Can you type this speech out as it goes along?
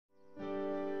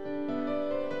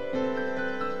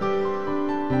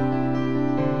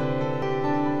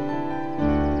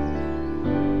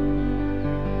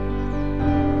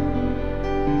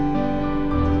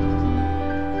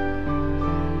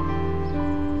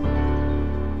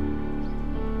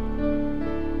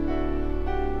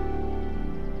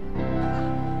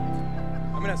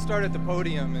Start at the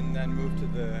podium and then move to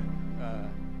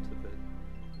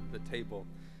the table.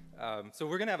 So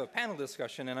we're going to have a panel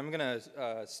discussion, and I'm going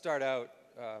to start out,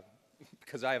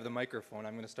 because I have the microphone,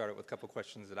 I'm going to start out with a couple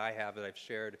questions that I have that I've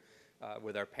shared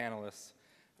with our panelists.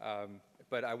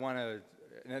 But I want to,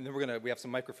 and then we have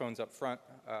some microphones up front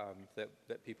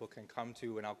that people can come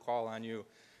to, and I'll call on you.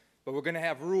 But we're going to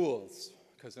have rules,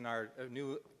 because in our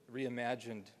new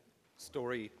reimagined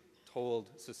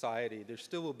story-told society, there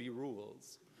still will be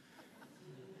rules.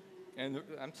 And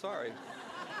I'm sorry.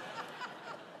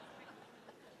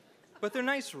 But they're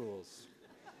nice rules.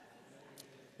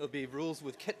 There'll be rules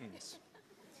with kittens.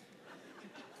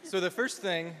 So the first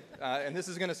thing, and this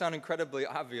is going to sound incredibly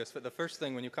obvious, but the first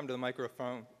thing when you come to the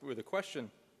microphone with a question,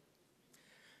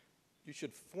 you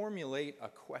should formulate a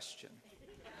question.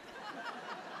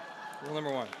 Rule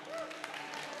number one.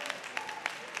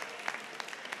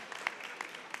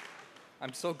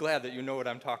 I'm so glad that you know what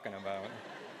I'm talking about.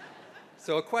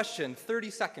 So a question,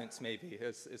 30 seconds maybe,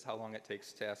 is how long it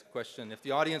takes to ask a question. If the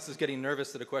audience is getting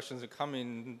nervous that the questions are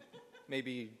coming,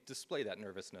 maybe display that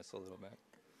nervousness a little bit.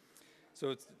 So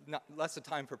it's less of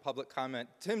time for public comment.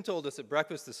 Tim told us at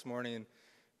breakfast this morning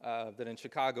that in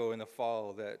Chicago in the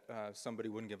fall that somebody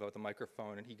wouldn't give out the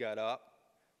microphone, and he got up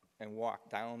and walked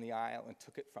down the aisle and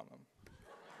took it from him.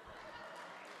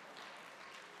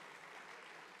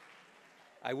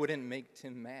 I wouldn't make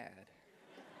Tim mad.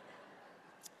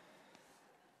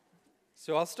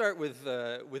 So I'll start with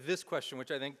this question, which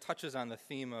I think touches on the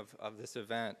theme of this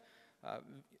event.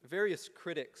 Various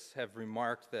critics have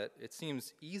remarked that it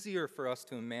seems easier for us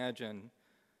to imagine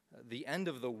the end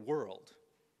of the world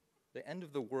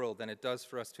than it does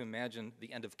for us to imagine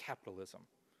the end of capitalism.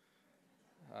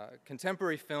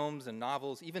 Contemporary films and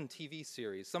novels, even TV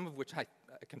series, some of which I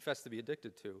confess to be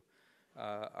addicted to,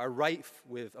 are rife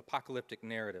with apocalyptic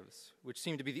narratives, which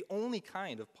seem to be the only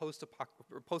kind of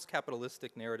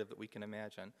post-capitalistic narrative that we can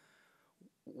imagine.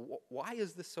 Why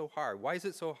is this so hard? Why is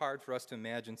it so hard for us to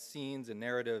imagine scenes and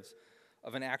narratives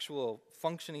of an actual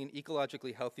functioning,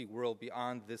 ecologically healthy world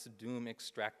beyond this doom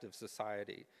extractive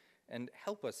society? And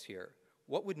help us here.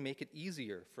 What would make it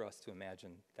easier for us to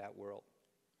imagine that world?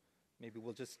 Maybe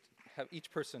we'll just have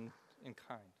each person in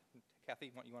kind.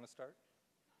 Kathy, you want to start?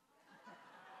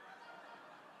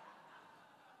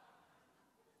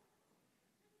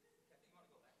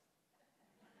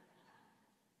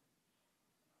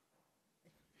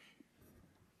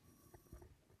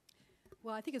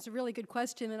 Well, I think it's a really good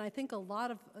question, and I think a lot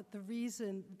of the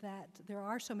reason that there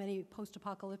are so many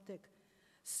post-apocalyptic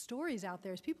stories out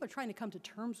there is people are trying to come to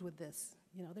terms with this.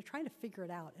 You know, they're trying to figure it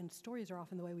out, and stories are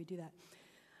often the way we do that.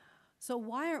 So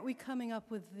why aren't we coming up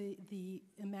with the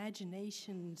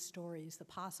imagination stories, the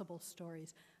possible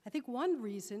stories? I think one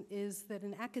reason is that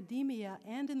in academia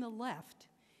and in the left,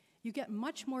 you get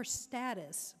much more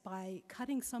status by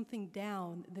cutting something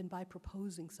down than by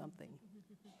proposing something.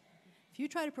 If you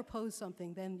try to propose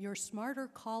something, then your smarter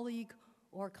colleague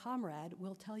or comrade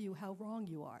will tell you how wrong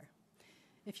you are.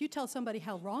 If you tell somebody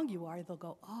how wrong you are, they'll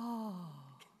go, oh.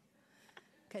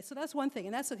 Okay, so that's one thing,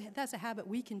 and that's a habit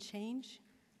we can change.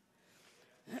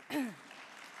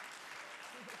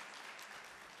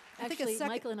 Actually,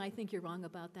 Michael and I think you're wrong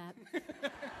about that.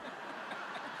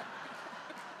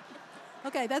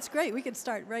 Okay, that's great. We can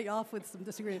start right off with some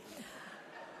disagreement.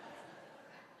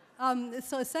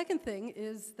 So a second thing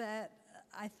is that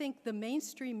I think the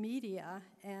mainstream media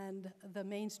and the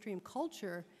mainstream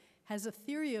culture has a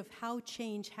theory of how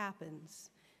change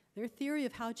happens. Their theory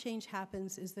of how change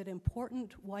happens is that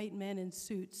important white men in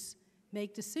suits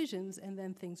make decisions and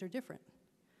then things are different.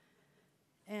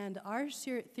 And our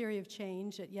theory of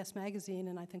change at Yes Magazine,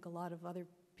 and I think a lot of other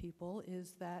people,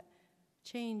 is that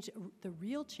change, the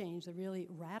real change, the really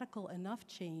radical enough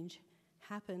change,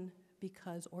 happen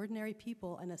because ordinary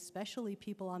people, and especially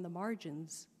people on the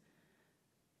margins,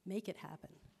 make it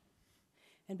happen.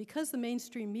 And because the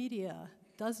mainstream media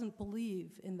doesn't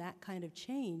believe in that kind of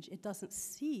change, it doesn't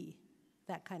see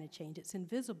that kind of change. It's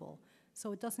invisible,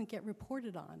 so it doesn't get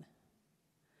reported on.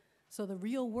 So the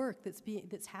real work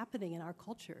that's happening in our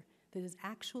culture, that is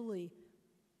actually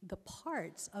the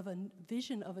parts of a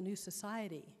vision of a new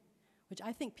society, which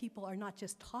I think people are not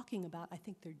just talking about, I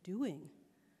think they're doing.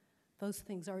 Those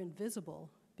things are invisible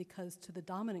because to the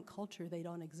dominant culture, they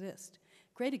don't exist.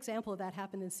 Great example of that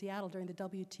happened in Seattle during the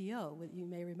WTO. You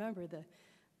may remember the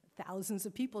thousands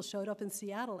of people showed up in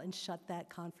Seattle and shut that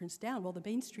conference down. Well, the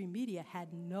mainstream media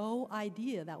had no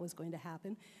idea that was going to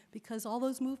happen because all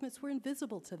those movements were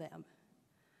invisible to them.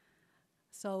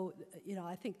 So,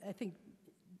 I think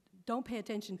don't pay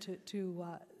attention to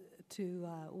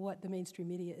what the mainstream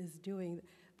media is doing.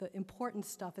 The important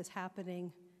stuff is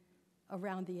happening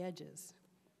around the edges.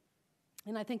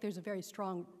 And I think there's a very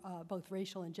strong both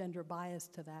racial and gender bias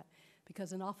to that,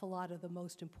 because an awful lot of the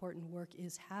most important work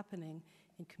is happening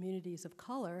in communities of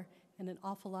color, and an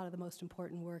awful lot of the most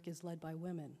important work is led by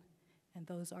women. And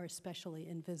those are especially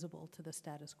invisible to the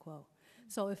status quo.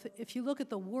 So if you look at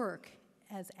the work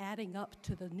as adding up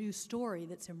to the new story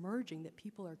that's emerging, that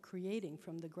people are creating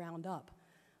from the ground up,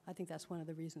 I think that's one of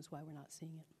the reasons why we're not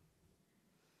seeing it.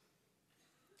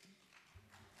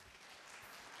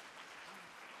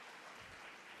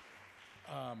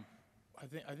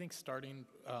 I think starting,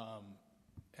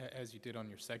 as you did on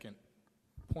your second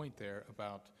point there,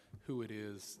 about who it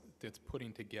is that's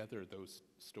putting together those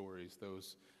stories,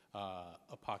 those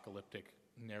apocalyptic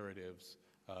narratives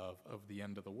of the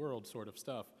end of the world sort of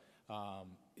stuff,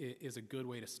 is a good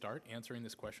way to start answering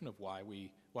this question of why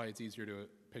it's easier to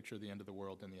picture the end of the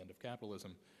world than the end of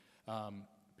capitalism.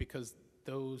 Because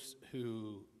those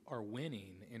who are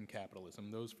winning in capitalism,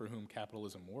 those for whom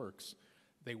capitalism works,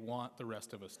 they want the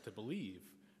rest of us to believe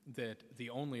that the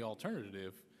only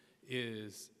alternative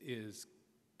is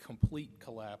complete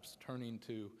collapse, turning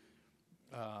to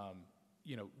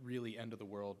really end of the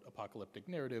world apocalyptic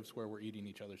narratives where we're eating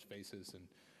each other's faces, and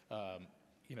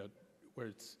where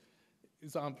it's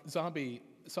zombie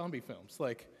films.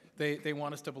 Like they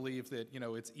want us to believe that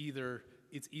it's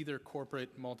either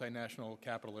corporate multinational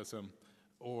capitalism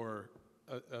or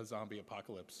a zombie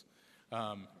apocalypse.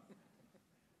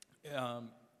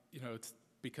 It's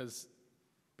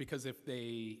because if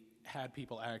they had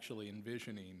people actually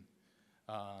envisioning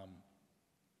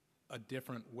a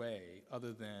different way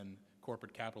other than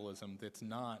corporate capitalism that's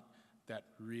not that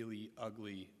really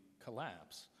ugly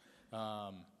collapse,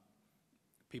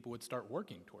 people would start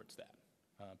working towards that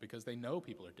because they know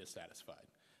people are dissatisfied.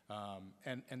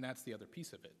 And that's the other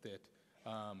piece of it,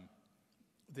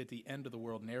 that the end of the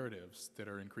world narratives that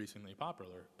are increasingly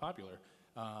popular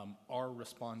are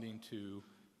responding to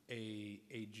a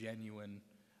genuine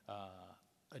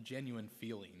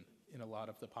feeling in a lot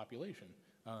of the population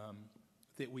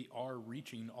that we are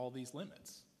reaching all these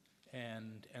limits,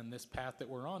 and this path that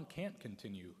we're on can't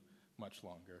continue much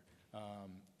longer,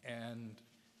 and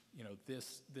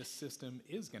this system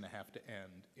is going to have to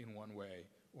end in one way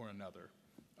or another,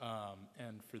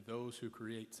 and for those who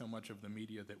create so much of the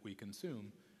media that we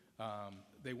consume,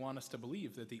 they want us to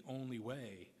believe that the only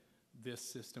way this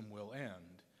system will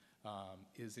end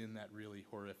is in that really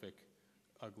horrific,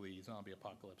 ugly zombie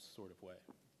apocalypse sort of way.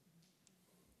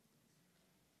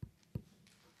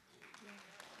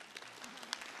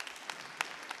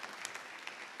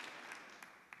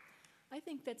 I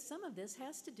think that some of this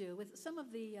has to do with some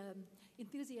of the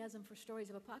enthusiasm for stories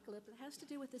of apocalypse. It has to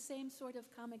do with the same sort of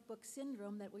comic book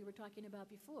syndrome that we were talking about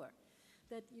before.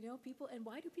 That, people, and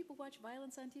why do people watch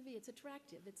violence on TV? It's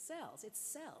attractive, it sells.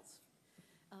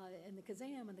 And the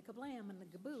kazam and the kablam and the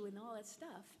gaboo and all that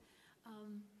stuff,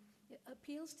 it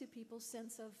appeals to people's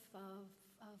sense of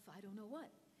I don't know what.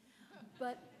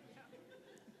 But,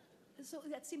 so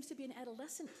that seems to be an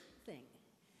adolescent thing.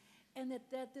 And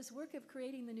that this work of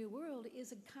creating the new world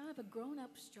is a kind of a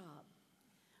grown-up's job.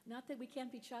 Not that we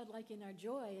can't be childlike in our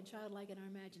joy and childlike in our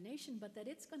imagination, but that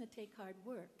it's going to take hard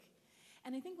work.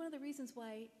 And I think one of the reasons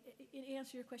why, in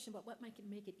answer to your question about what might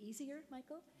make it easier,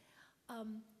 Michael,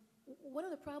 one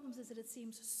of the problems is that it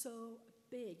seems so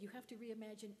big. You have to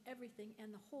reimagine everything,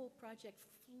 and the whole project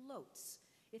floats.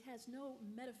 It has no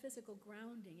metaphysical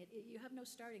grounding. You have no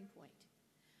starting point.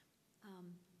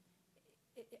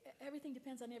 Everything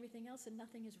depends on everything else, and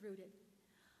nothing is rooted.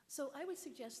 So I would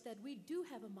suggest that we do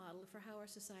have a model for how our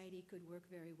society could work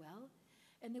very well,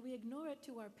 and that we ignore it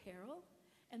to our peril,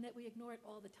 and that we ignore it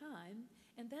all the time,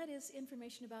 and that is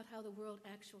information about how the world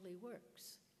actually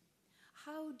works.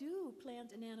 How do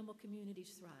plant and animal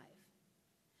communities thrive?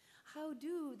 How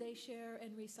do they share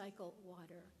and recycle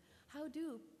water? How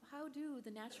do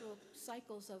the natural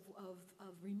cycles of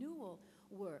renewal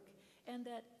work? And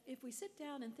that if we sit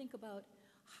down and think about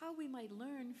how we might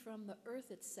learn from the earth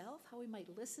itself, how we might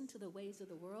listen to the ways of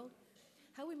the world,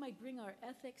 how we might bring our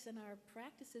ethics and our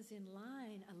practices in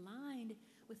line, aligned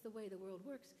with the way the world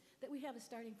works, that we have a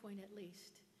starting point at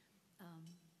least,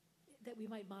 that we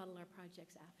might model our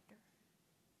projects after.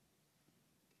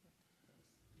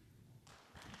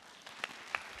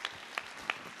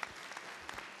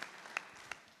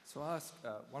 So I'll ask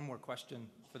one more question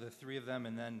for the three of them,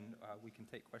 and then we can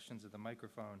take questions at the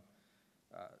microphone.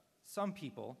 Some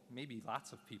people, maybe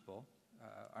lots of people,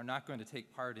 are not going to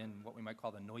take part in what we might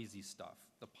call the noisy stuff,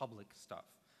 the public stuff,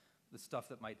 the stuff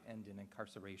that might end in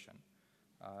incarceration.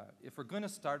 If we're going to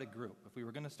start a group, if we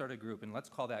were going to start a group, and let's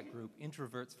call that group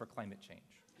Introverts for Climate Change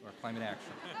or Climate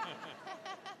Action,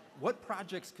 what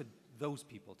projects could those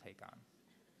people take on?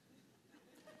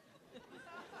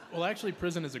 Well, actually,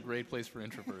 prison is a great place for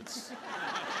introverts.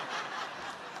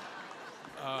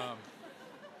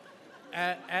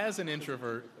 As an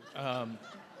introvert,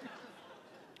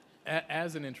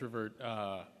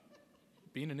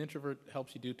 being an introvert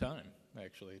helps you do time,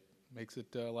 actually. It makes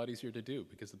it a lot easier to do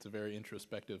because it's a very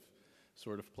introspective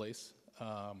sort of place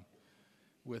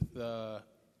with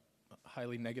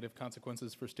highly negative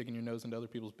consequences for sticking your nose into other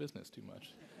people's business too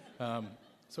much.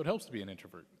 So it helps to be an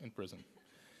introvert in prison.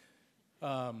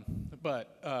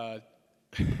 But I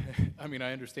mean,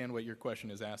 I understand what your question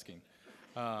is asking.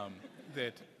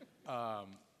 That's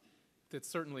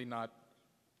certainly not,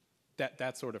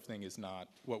 that sort of thing is not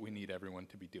what we need everyone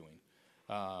to be doing.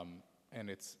 And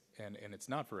it's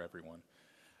not for everyone.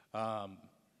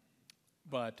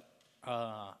 But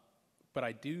I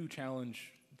do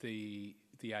challenge the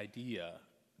idea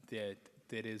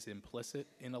that is implicit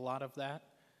in a lot of that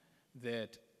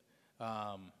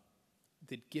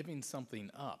giving something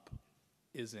up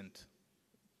isn't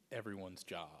everyone's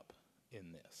job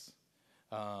in this.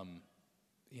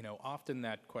 Often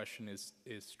that question is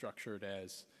structured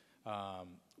as, well,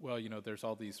 there's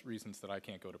all these reasons that I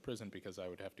can't go to prison because I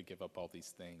would have to give up all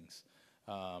these things.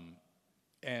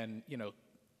 And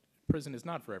prison is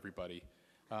not for everybody.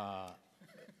 But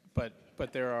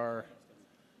there are...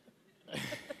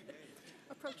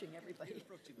 Approaching everybody.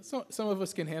 Some of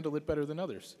us can handle it better than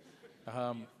others.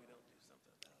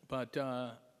 But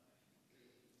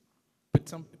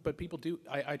people do.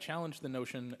 I challenge the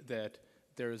notion that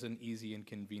there is an easy and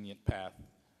convenient path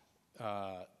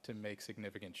to make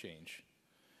significant change,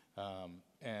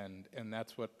 and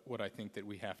that's what I think that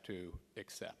we have to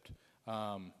accept.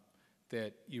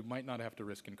 That you might not have to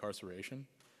risk incarceration,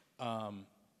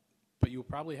 but you'll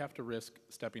probably have to risk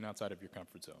stepping outside of your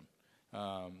comfort zone.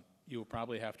 You'll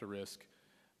probably have to risk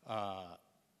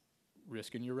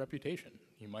risking your reputation.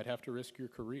 You might have to risk your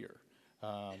career.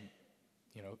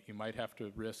 You might have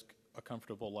to risk a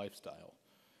comfortable lifestyle.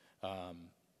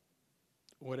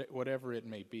 Whatever it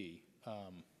may be.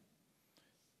 And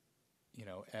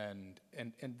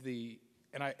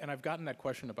I've gotten that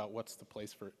question about what's the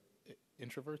place for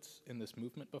introverts in this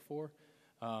movement before,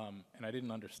 and I didn't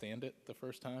understand it the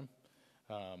first time.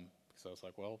 So I was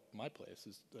like, well, my place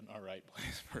is an all right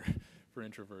place for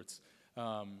introverts.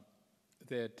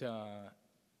 That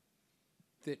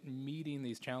meeting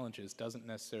these challenges doesn't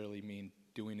necessarily mean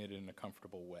doing it in a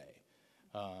comfortable way.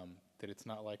 That it's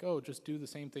not like, oh, just do the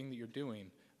same thing that you're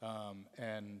doing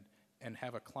and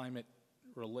have a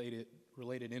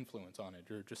climate-related influence on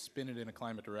it, or just spin it in a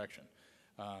climate direction.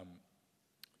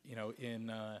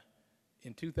 In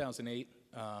 2008,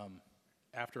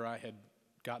 after I had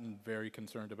gotten very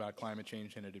concerned about climate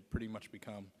change and it had pretty much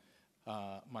become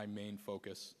my main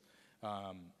focus,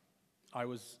 I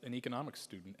was an economics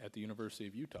student at the University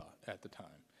of Utah at the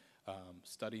time,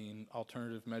 studying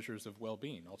alternative measures of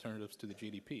well-being, alternatives to the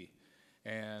GDP.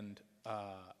 And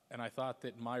I thought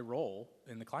that my role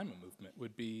in the climate movement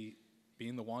would be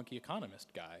being the wonky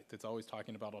economist guy that's always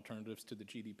talking about alternatives to the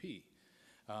GDP.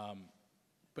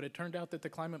 But it turned out that the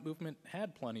climate movement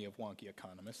had plenty of wonky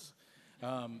economists,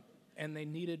 and they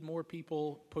needed more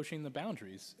people pushing the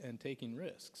boundaries and taking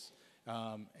risks,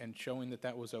 and showing that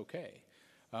that was okay.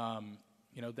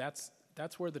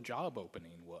 That's where the job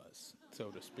opening was,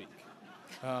 so to speak.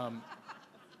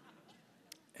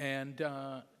 And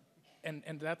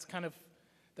that's kind of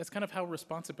how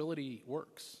responsibility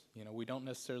works. We don't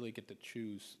necessarily get to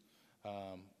choose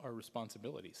our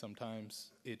responsibility.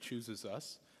 Sometimes it chooses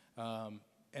us,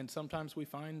 and sometimes we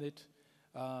find that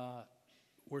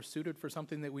we're suited for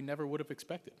something that we never would have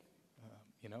expected.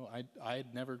 I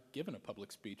had never given a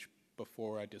public speech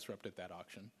before I disrupted that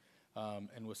auction,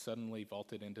 and was suddenly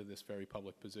vaulted into this very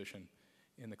public position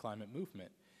in the climate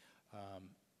movement,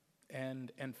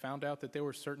 and found out that there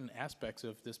were certain aspects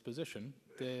of this position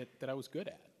that I was good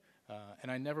at,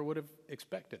 and I never would have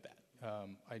expected that.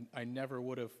 I never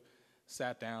would have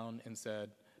sat down and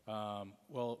said,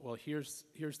 well, here's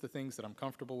the things that I'm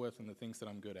comfortable with and the things that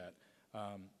I'm good at.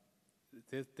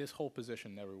 This whole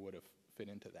position never would have fit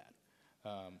into that.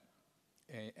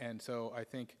 And so I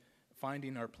think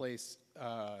finding our place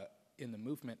in the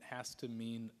movement has to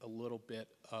mean a little bit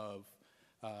of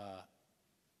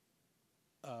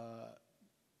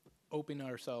opening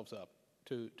ourselves up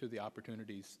to the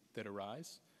opportunities that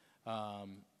arise,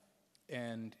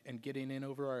 and getting in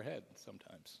over our head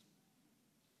sometimes.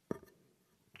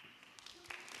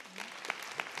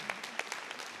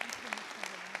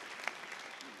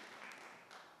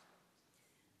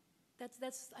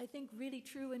 That's I think, really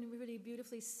true and really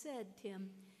beautifully said, Tim.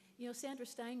 You know, Sandra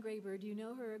Steingraber, do you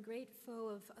know her? A great foe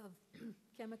of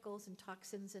chemicals and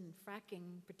toxins, and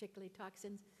fracking, particularly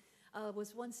toxins,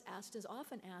 was once asked, is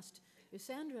often asked,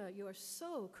 Sandra, you are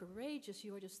so courageous.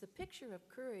 You are just the picture of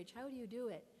courage. How do you do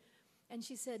it? And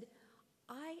she said,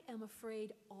 I am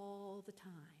afraid all the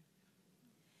time.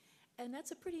 And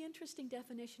that's a pretty interesting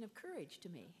definition of courage to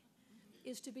me,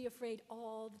 is to be afraid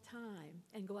all the time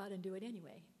and go out and do it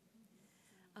anyway.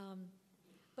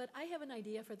 But I have an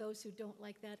idea for those who don't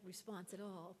like that response at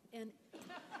all. And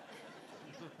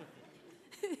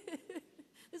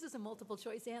this is a multiple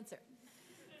choice answer.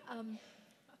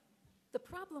 The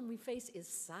problem we face is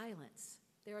silence.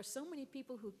 There are so many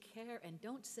people who care and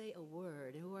don't say a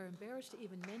word, who are embarrassed to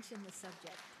even mention the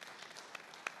subject.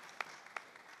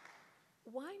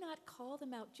 Why not call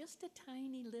them out just a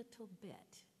tiny little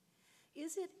bit?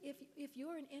 Is it, if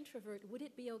you're an introvert, would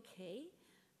it be okay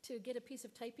to get a piece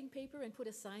of typing paper and put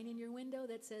a sign in your window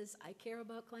that says, I care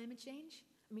about climate change?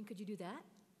 I mean, could you do that?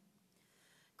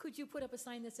 Could you put up a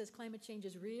sign that says climate change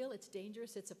is real, it's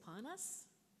dangerous, it's upon us?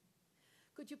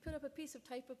 Could you put up a piece of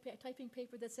typing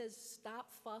paper that says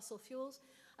stop fossil fuels?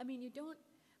 I mean, you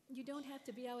don't have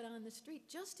to be out on the street.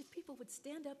 Just if people would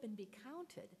stand up and be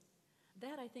counted,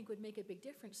 that I think would make a big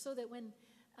difference. So that when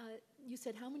you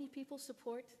said how many people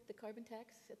support the carbon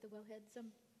tax at the wellhead?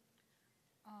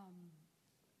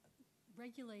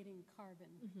 Regulating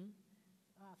carbon,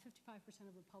 55%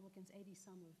 of Republicans,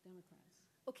 80-some of Democrats.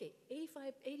 Okay,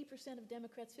 80% of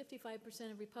Democrats,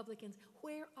 55% of Republicans.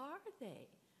 Where are they?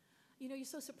 You know, you're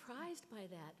so surprised by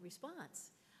that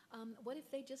response. What if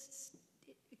they just,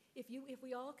 if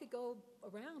we all could go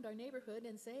around our neighborhood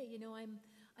and say, you know,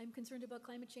 I'm concerned about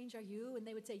climate change, are you? And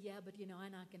they would say, yeah, but you know,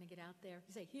 I'm not going to get out there.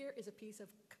 You say, here is a piece of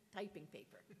typing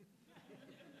paper.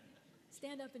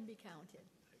 Stand up and be counted.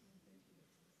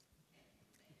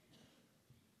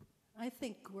 I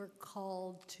think we're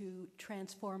called to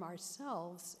transform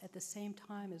ourselves at the same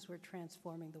time as we're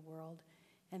transforming the world.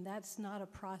 And that's not a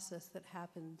process that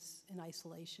happens in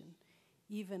isolation,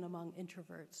 even among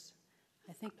introverts.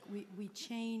 I think we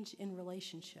change in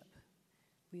relationship.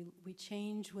 We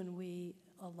change when we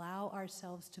allow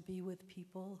ourselves to be with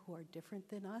people who are different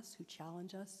than us, who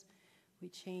challenge us. We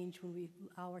change when we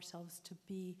allow ourselves to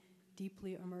be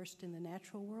deeply immersed in the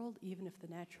natural world, even if the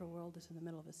natural world is in the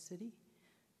middle of a city.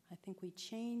 I think we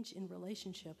change in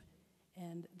relationship,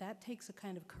 and that takes a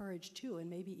kind of courage too, and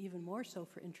maybe even more so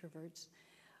for introverts.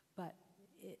 But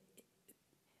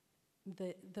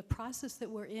the process that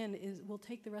we're in will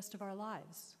take the rest of our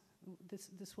lives.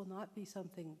 This will not be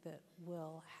something that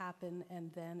will happen,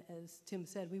 and then, as Tim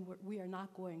said, we are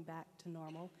not going back to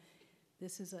normal.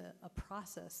 This is a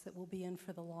process that we'll be in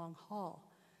for the long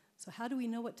haul. So how do we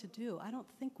know what to do? I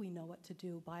don't think we know what to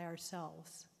do by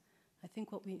ourselves. I think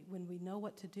when we know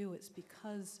what to do, it's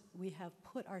because we have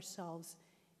put ourselves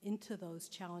into those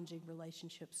challenging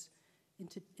relationships,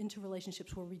 into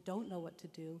relationships where we don't know what to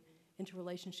do, into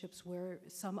relationships where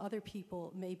some other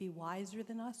people may be wiser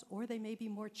than us, or they may be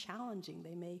more challenging.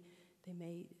 They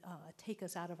may take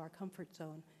us out of our comfort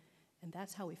zone. And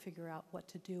that's how we figure out what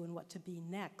to do and what to be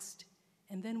next.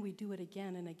 And then we do it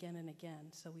again and again and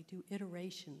again. So we do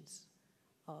iterations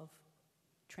of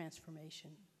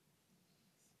transformation.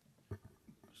 I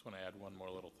just want to add one more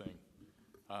little thing.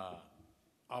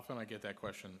 Often I get that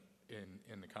question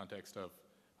in the context of,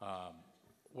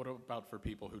 what about for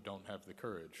people who don't have the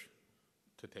courage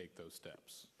to take those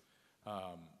steps?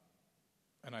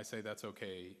 And I say that's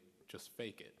okay, just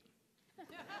fake it.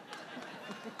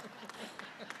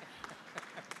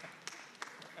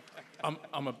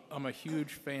 I'm a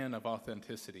huge fan of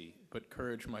authenticity, but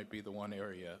courage might be the one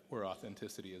area where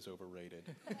authenticity is overrated.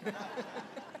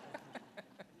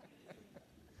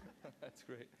 That's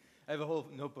great. I have a whole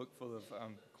notebook full of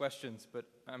questions, but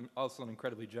I'm also an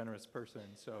incredibly generous person,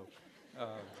 so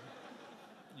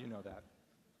you know that.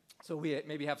 So we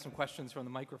maybe have some questions from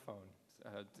the microphone,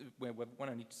 one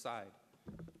on each side.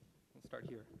 We'll start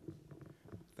here.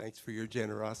 Thanks for your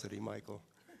generosity, Michael.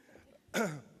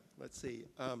 Let's see.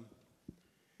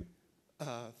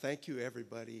 Thank you,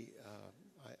 everybody.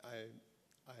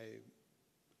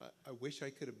 I wish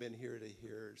I could have been here to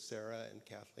hear Sarah and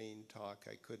Kathleen talk.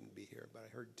 I couldn't be here, but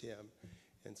I heard Tim,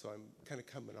 and so I'm kind of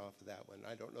coming off of that one.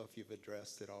 I don't know if you've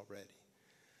addressed it already.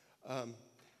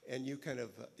 And you kind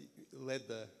of led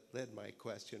my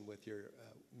question with your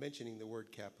mentioning the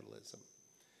word capitalism.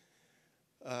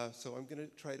 So I'm going to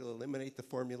try to eliminate the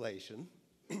formulation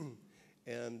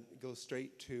and go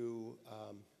straight to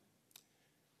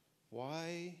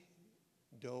why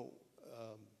don't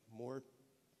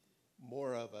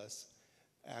more of us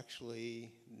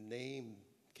actually name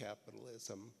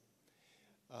capitalism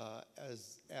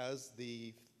as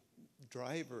the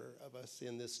driver of us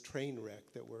in this train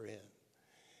wreck that we're in?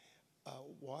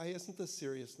 Why isn't the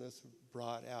seriousness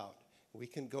brought out? We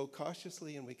can go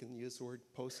cautiously and we can use the word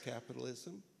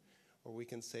post-capitalism, or we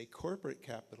can say corporate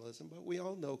capitalism, but we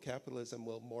all know capitalism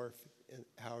will morph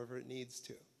however it needs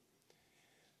to.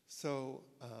 So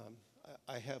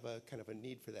I have a kind of a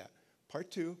need for that.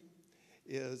 Part two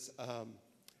is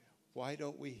why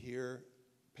don't we hear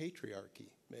patriarchy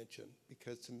mentioned?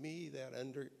 Because to me that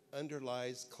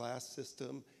underlies class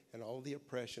system and all the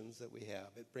oppressions that we have.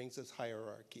 It brings us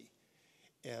hierarchy.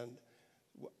 And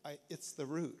it's the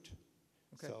root.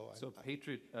 Okay. So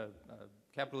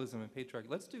capitalism and patriarchy.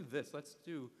 Let's do this.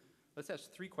 Let's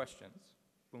ask 3 questions.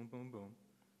 Boom, boom, boom.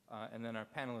 And then our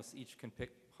panelists each can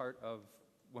pick part of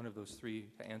one of those 3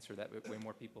 to answer. That way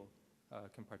more people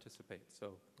can participate.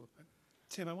 So,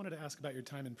 Tim, I wanted to ask about your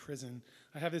time in prison.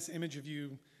 I have this image of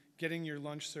you getting your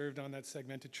lunch served on that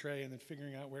segmented tray and then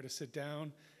figuring out where to sit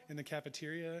down in the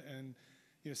cafeteria and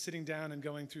sitting down and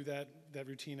going through that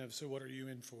routine of, so what are you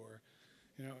in for?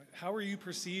 How were you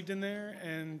perceived in there,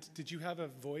 and did you have a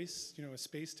voice, a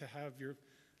space to have your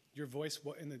voice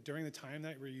during the time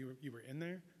that you were in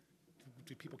there?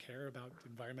 Do people care about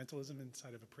environmentalism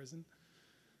inside of a prison?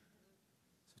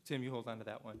 So Tim, you hold on to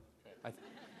that one.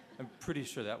 I'm pretty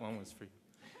sure that one was for you.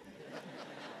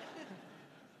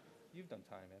 You've done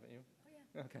time, haven't you? Oh,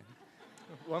 yeah. Okay.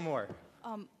 One more.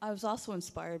 I was also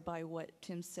inspired by what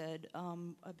Tim said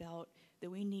about that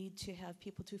we need to have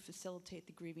people to facilitate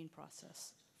the grieving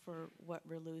process for what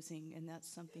we're losing, and that's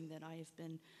something that I have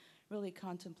been really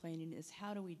contemplating is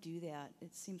how do we do that?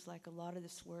 It seems like a lot of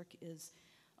this work is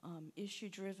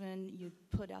issue-driven. You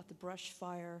put out the brush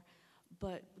fire,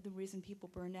 but the reason people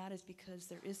burn out is because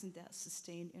there isn't that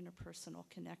sustained interpersonal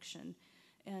connection.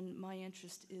 And my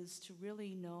interest is to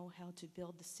really know how to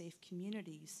build the safe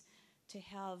communities, to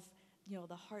have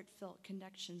the heartfelt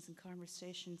connections and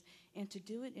conversations, and to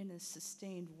do it in a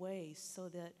sustained way so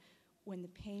that when the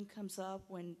pain comes up,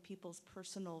 when people's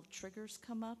personal triggers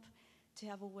come up, to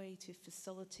have a way to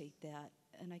facilitate that.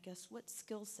 And I guess what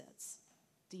skill sets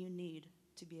do you need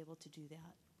to be able to do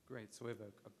that? Great. So we have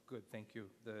a good, thank you.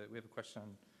 We have a question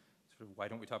on sort of why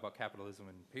don't we talk about capitalism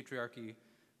and patriarchy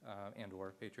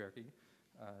and/or patriarchy.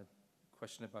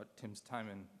 Question about Tim's time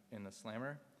in the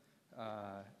slammer.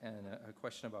 And a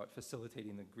question about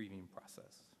facilitating the grieving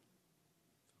process.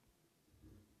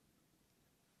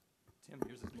 Tim,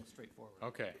 yours is most straightforward.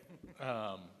 Okay.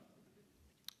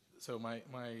 So my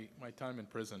time in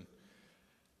prison.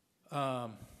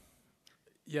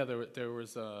 Yeah, there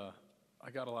was I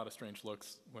got a lot of strange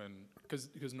looks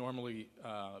because normally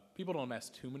people don't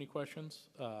ask too many questions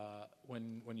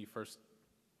when you first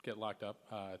get locked up.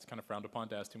 It's kind of frowned upon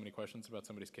to ask too many questions about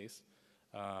somebody's case.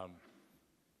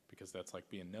 Because that's like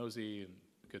being nosy and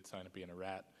a good sign of being a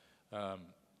rat.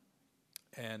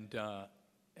 And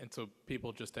so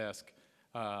people just ask,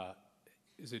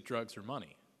 is it drugs or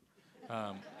money?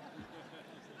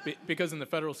 Because in the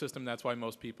federal system, that's why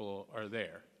most people are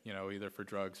there, either for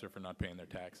drugs or for not paying their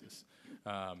taxes.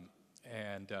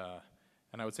 And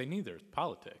I would say neither, it's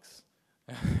politics.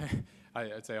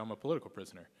 I'd say I'm a political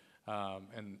prisoner.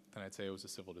 And then I'd say it was a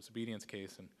civil disobedience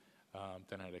case, and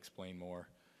then I'd explain more.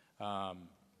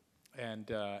 And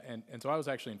so I was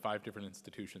actually in 5 different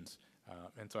institutions,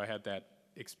 and so I had that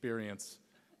experience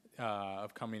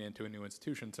of coming into a new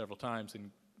institution several times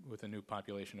and with a new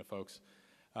population of folks,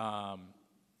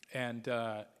 and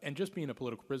just being a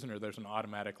political prisoner, there's an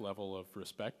automatic level of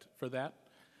respect for that,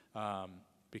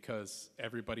 because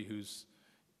everybody who's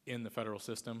in the federal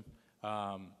system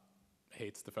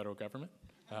hates the federal government,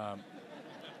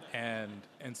 and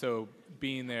so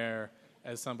being there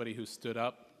as somebody who stood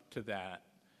up to that.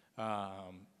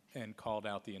 And called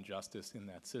out the injustice in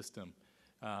that system,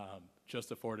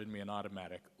 just afforded me an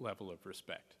automatic level of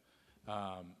respect.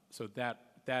 So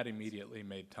that immediately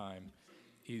made time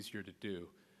easier to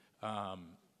do.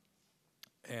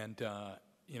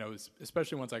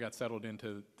 Especially once I got settled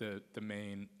into the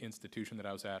main institution that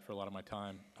I was at for a lot of my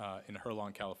time in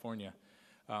Herlong, California,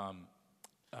 there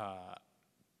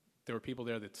were people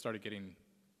there that started getting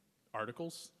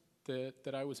articles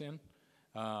that I was in.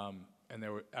 And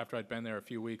after I'd been there a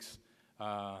few weeks,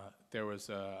 there was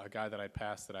a guy that I'd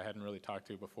passed that I hadn't really talked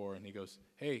to before, and he goes,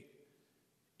 "Hey,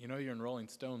 you know you're in Rolling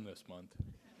Stone this month.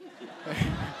 I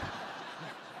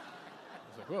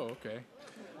was like, whoa, okay.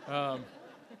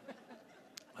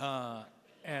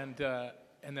 And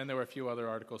then there were a few other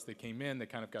articles that came in that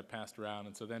kind of got passed around,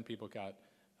 and so then people got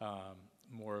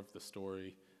more of the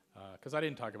story, because I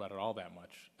didn't talk about it all that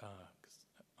much, because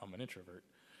I'm an introvert.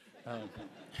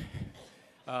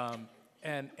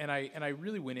 And I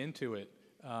really went into it.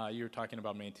 You were talking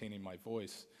about maintaining my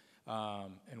voice,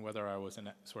 and whether I was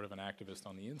sort of an activist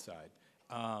on the inside.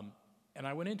 And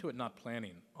I went into it not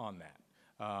planning on that.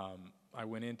 I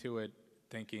went into it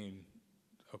thinking,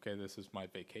 okay, this is my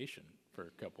vacation for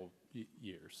a couple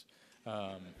years.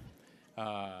 I'm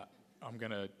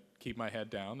going to keep my head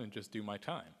down and just do my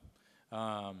time.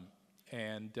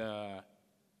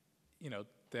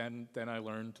 Then I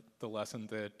learned the lesson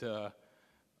that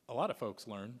a lot of folks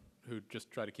learn who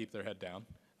just try to keep their head down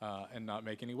and not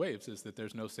make any waves, is that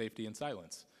there's no safety in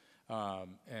silence.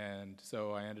 And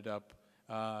so I ended up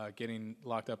getting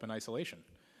locked up in isolation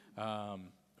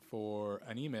for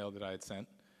an email that I had sent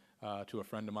to a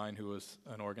friend of mine who was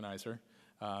an organizer,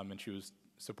 and she was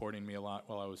supporting me a lot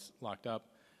while I was locked up,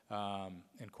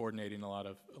 and coordinating a lot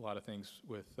of things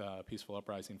with Peaceful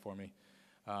Uprising for me.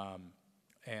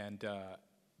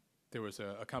 There was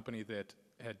a company that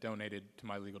had donated to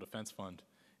my legal defense fund,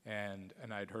 and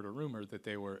I'd heard a rumor that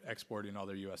they were exporting all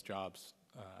their U.S. jobs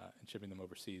and shipping them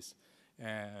overseas.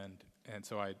 And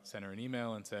so I sent her an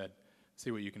email and said,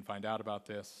 see what you can find out about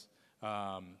this,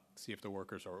 see if the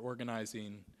workers are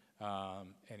organizing,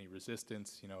 any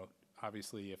resistance. You know,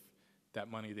 obviously if that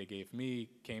money they gave me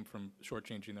came from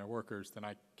shortchanging their workers, then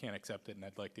I can't accept it and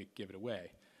I'd like to give it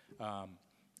away.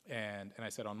 And I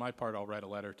said, on my part, I'll write a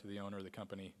letter to the owner of the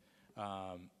company,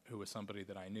 who was somebody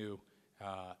that I knew,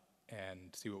 and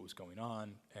see what was going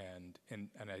on. And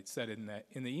I said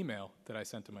in the email that I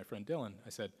sent to my friend Dylan, I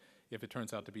said, if it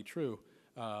turns out to be true,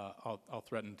 I'll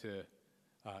threaten to,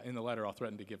 in the letter, I'll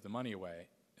threaten to give the money away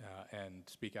and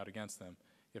speak out against them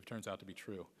if it turns out to be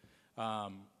true.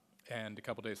 And a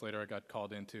couple days later, I got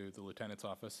called into the lieutenant's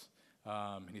office,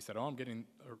 and he said, I'm getting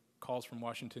calls from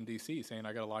Washington, D.C. saying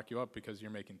I got to lock you up because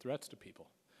you're making threats to people.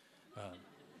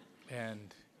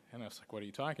 And I was like, what are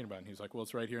you talking about? And he was like, well,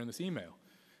 it's right here in this email.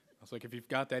 I was like, if you've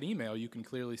got that email, you can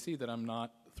clearly see that I'm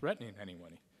not threatening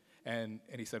anyone. And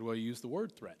he said, well, you used the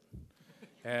word threat.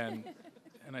 And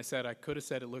I said, I could have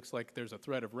said it looks like there's a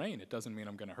threat of rain. It doesn't mean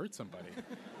I'm going to hurt somebody.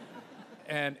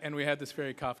 And we had this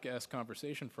very Kafkaesque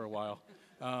conversation for a while.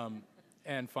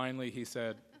 And finally he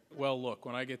said, well, look,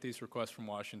 when I get these requests from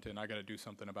Washington, I got to do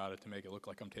something about it to make it look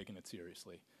like I'm taking it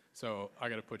seriously. So I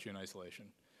got to put you in isolation.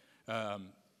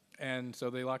 And so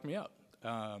they locked me up.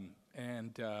 While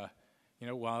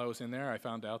I was in there, I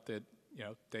found out that,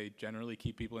 they generally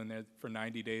keep people in there for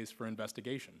 90 days for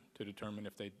investigation to determine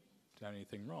if they'd done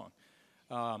anything wrong.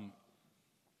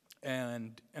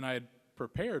 And I had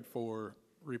prepared for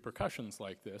repercussions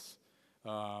like this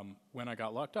when I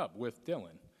got locked up with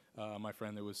Dylan, my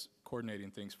friend that was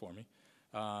coordinating things for me.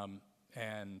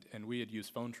 And we had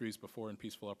used phone trees before in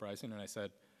Peaceful Uprising, and I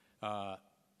said,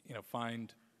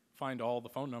 find all the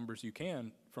phone numbers you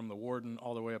can from the warden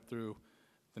all the way up through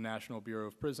the National Bureau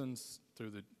of Prisons,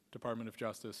 through the Department of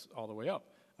Justice, all the way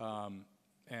up.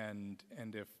 And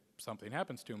if something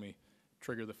happens to me,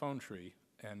 trigger the phone tree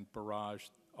and barrage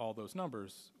all those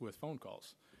numbers with phone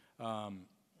calls.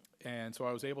 And so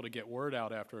I was able to get word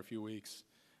out after a few weeks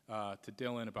to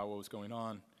Dylan about what was going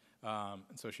on.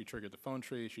 And so she triggered the phone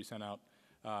tree. She sent out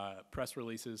press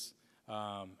releases.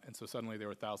 And so suddenly there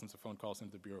were thousands of phone calls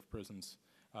into the Bureau of Prisons.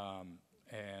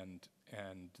 And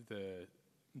the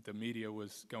media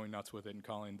was going nuts with it and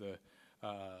calling the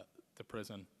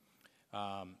prison.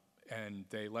 And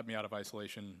they let me out of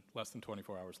isolation less than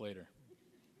 24 hours later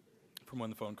from when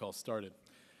the phone calls started.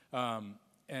 And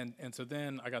so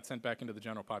then I got sent back into the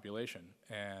general population,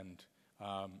 and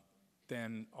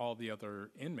then all the other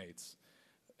inmates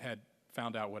had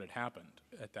found out what had happened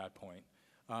at that point.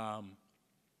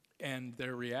 And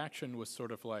their reaction was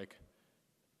sort of like,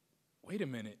 wait a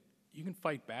minute, you can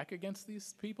fight back against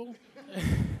these people?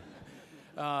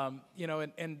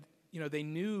 They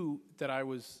knew that I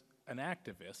was an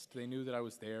activist. They knew that I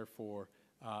was there for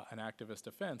an activist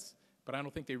offense, but I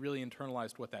don't think they really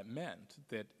internalized what that meant,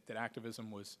 that activism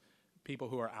was people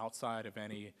who are outside of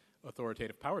any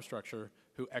authoritative power structure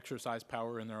who exercise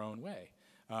power in their own way.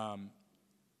 I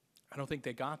don't think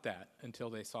they got that until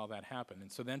they saw that happen.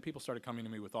 And so then people started coming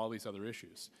to me with all these other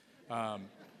issues.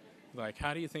 Like,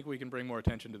 how do you think we can bring more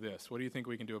attention to this? What do you think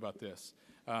we can do about this?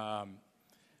 And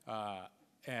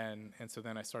so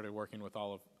then I started working with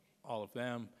all of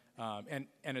them. And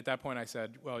at that point I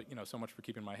said, well, so much for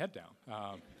keeping my head down.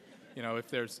 you know, if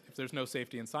there's no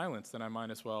safety in silence, then I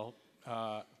might as well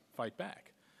fight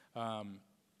back.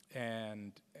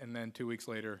 And then 2 weeks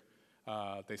later,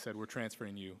 they said, we're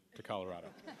transferring you to Colorado.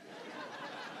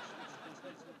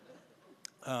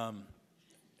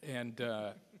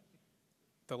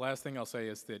 The last thing I'll say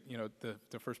is that, you know,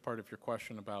 the first part of your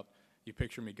question about you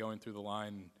picture me going through the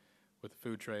line with a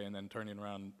food tray and then turning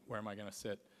around, where am I going to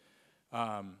sit?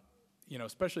 You know,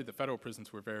 especially the federal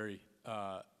prisons were very,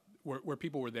 where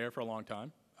people were there for a long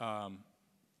time.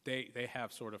 They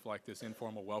have sort of like this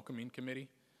informal welcoming committee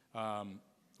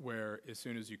where as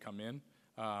soon as you come in,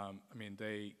 I mean,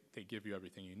 they give you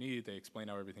everything you need. They explain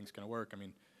how everything's going to work. I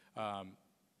mean,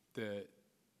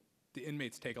 the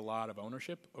inmates take a lot of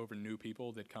ownership over new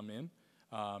people that come in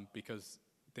because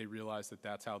they realize that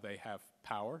that's how they have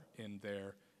power in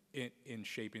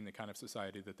shaping the kind of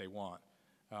society that they want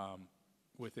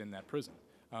within that prison.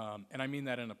 And I mean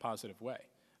that in a positive way.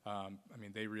 I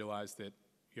mean, they realize that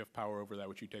you have power over that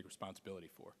which you take responsibility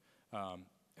for.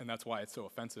 And that's why it's so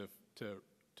offensive to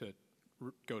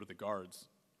go to the guards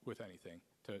with anything,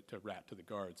 to rat to the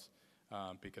guards,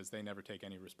 because they never take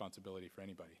any responsibility for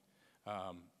anybody.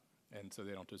 And so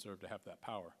they don't deserve to have that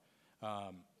power.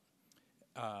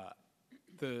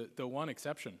 The one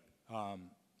exception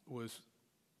was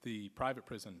the private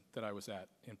prison that I was at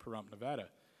in Pahrump, Nevada.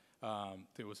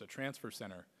 There was a transfer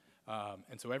center,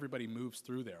 and so everybody moves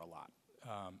through there a lot.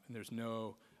 And there's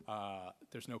no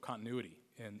continuity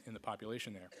in the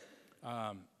population there.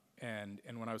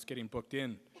 And when I was getting booked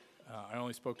in, I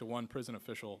only spoke to one prison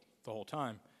official the whole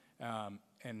time,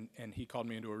 and he called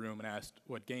me into a room and asked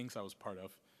what gangs I was part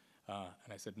of,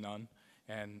 and I said none.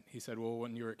 And he said, well,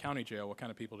 when you were at county jail, what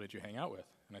kind of people did you hang out with?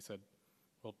 And I said,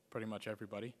 well, pretty much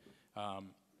everybody.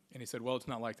 And he said, well, it's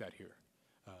not like that here.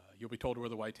 You'll be told where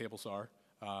the white tables are,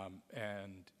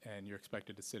 and you're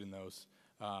expected to sit in those,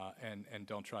 and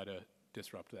don't try to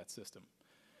disrupt that system.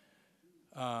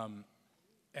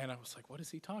 And I was like, what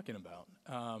is he talking about?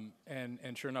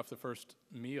 And sure enough, the first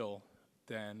meal,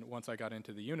 then once I got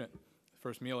into the unit, the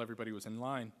first meal, everybody was in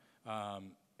line,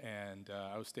 and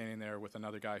I was standing there with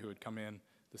another guy who had come in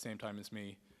the same time as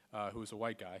me, who was a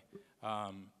white guy,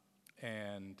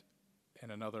 and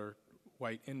another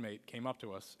white inmate came up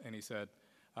to us, and he said,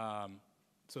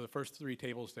 so the first 3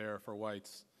 tables there are for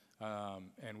whites,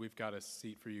 and we've got a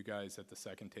seat for you guys at the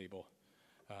second table.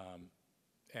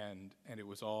 And it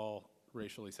was all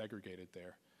racially segregated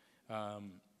there.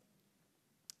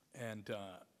 And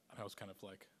I was kind of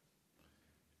like,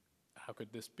 how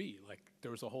could this be? Like, there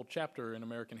was a whole chapter in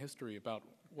American history about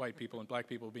white people and black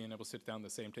people being able to sit down at the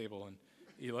same table and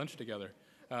eat lunch together.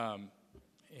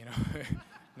 You know,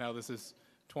 now this is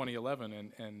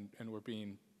 2011, and we're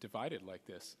being divided like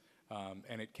this.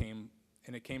 And it came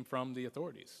from the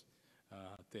authorities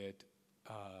that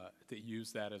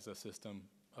use that as a system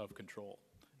of control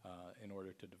in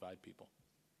order to divide people.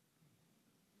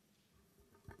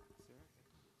 Sarah, did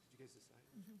you guys decide?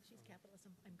 Mm-hmm. She's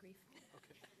capitalism. I'm grief.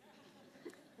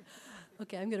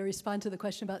 Okay, I'm going to respond to the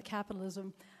question about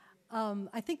capitalism.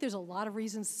 I think there's a lot of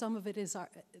reasons. Some of it is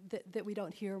that we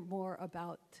don't hear more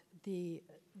about the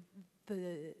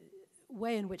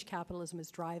way in which capitalism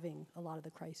is driving a lot of the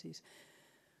crises.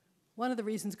 One of the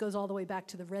reasons goes all the way back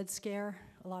to the Red Scare.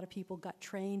 A lot of people got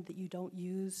trained that you don't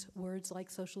use words like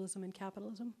socialism and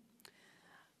capitalism.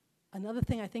 Another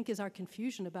thing I think is our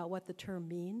confusion about what the term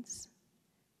means.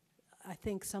 I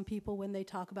think some people, when they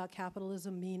talk about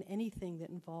capitalism, mean anything that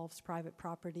involves private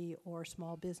property or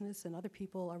small business, and other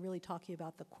people are really talking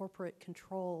about the corporate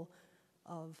control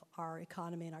of our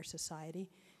economy and our society.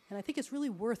 And I think it's really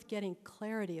worth getting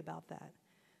clarity about that,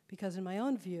 because in my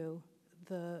own view,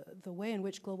 the way in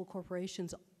which global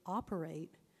corporations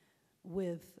operate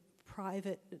with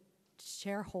private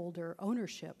shareholder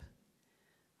ownership,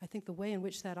 I think the way in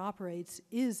which that operates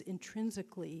is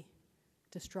intrinsically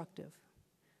destructive,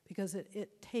 because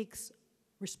it takes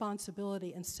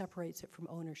responsibility and separates it from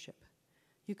ownership.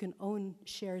 You can own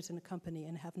shares in a company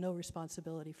and have no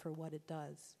responsibility for what it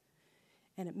does.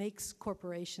 And it makes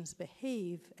corporations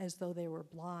behave as though they were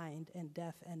blind and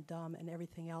deaf and dumb and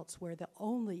everything else, where the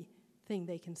only thing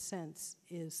they can sense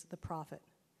is the profit.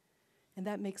 And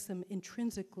that makes them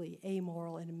intrinsically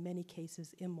amoral and in many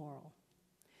cases immoral.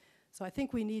 So I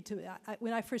think we need to,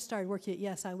 when I first started working at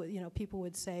Yes, people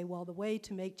would say, well, the way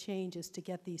to make change is to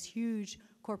get these huge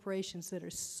corporations that are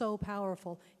so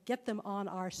powerful, get them on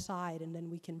our side, and then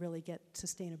we can really get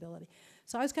sustainability.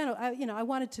 So I was I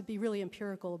wanted to be really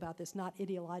empirical about this, not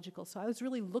ideological. So I was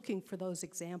really looking for those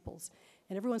examples.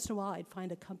 And every once in a while, I'd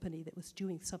find a company that was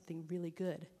doing something really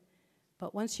good.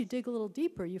 But once you dig a little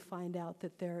deeper, you find out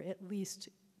that they're, at least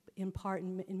in part,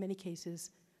 in many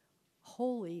cases,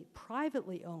 wholly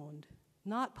privately owned,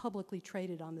 not publicly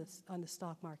traded on the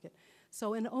stock market.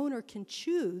 So an owner can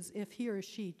choose, if he or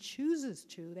she chooses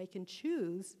to, they can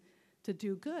choose to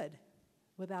do good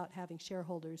without having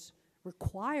shareholders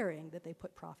requiring that they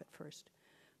put profit first.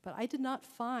 But I did not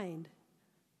find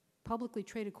publicly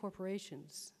traded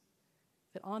corporations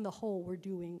that on the whole were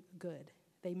doing good.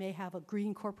 They may have a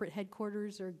green corporate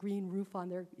headquarters or a green roof on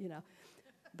their,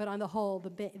 but on the whole,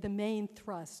 the main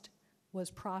thrust was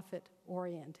profit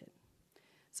oriented.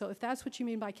 So if that's what you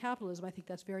mean by capitalism, I think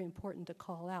that's very important to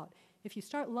call out. If you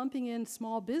start lumping in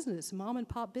small business, mom and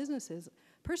pop businesses,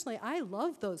 personally, I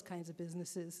love those kinds of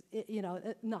businesses.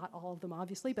 Not all of them,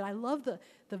 obviously, but I love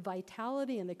the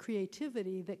vitality and the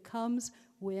creativity that comes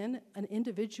when an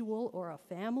individual or a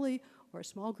family or a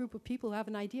small group of people who have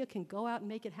an idea can go out and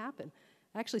make it happen.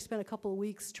 I actually spent a couple of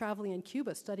weeks traveling in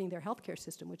Cuba studying their healthcare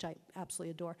system, which I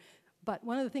absolutely adore. But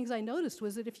one of the things I noticed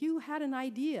was that if you had an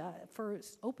idea for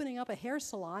opening up a hair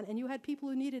salon and you had people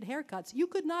who needed haircuts, you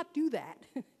could not do that.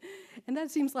 And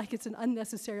that seems like it's an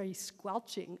unnecessary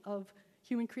squelching of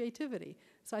human creativity.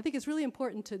 So I think it's really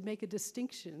important to make a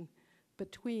distinction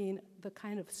between the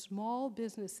kind of small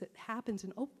business that happens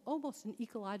in almost an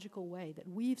ecological way, that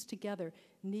weaves together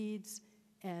needs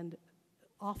and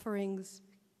offerings,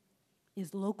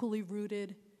 is locally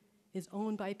rooted, is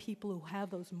owned by people who have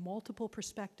those multiple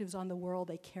perspectives on the world.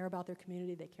 They care about their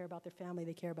community, they care about their family,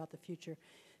 they care about the future.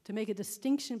 To make a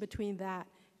distinction between that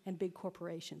and big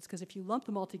corporations, because if you lump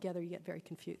them all together, you get very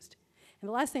confused. And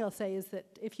the last thing I'll say is that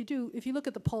if you look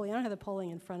at the polling, I don't have the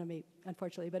polling in front of me,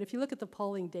 unfortunately, but if you look at the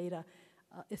polling data,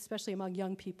 especially among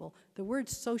young people, the word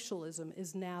socialism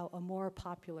is now a more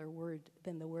popular word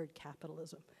than the word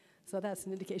capitalism. So that's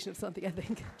an indication of something, I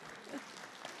think.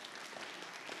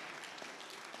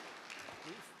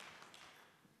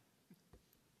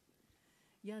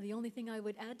 Yeah, the only thing I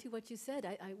would add to what you said,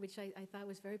 which I thought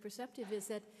was very perceptive, is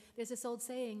that there's this old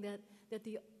saying that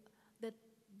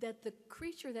the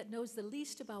creature that knows the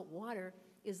least about water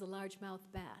is the largemouth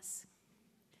bass.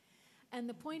 And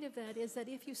the point of that is that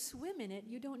if you swim in it,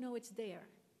 you don't know it's there.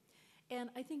 And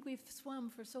I think we've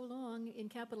swum for so long in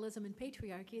capitalism and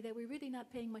patriarchy that we're really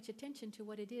not paying much attention to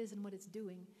what it is and what it's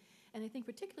doing. And I think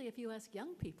particularly if you ask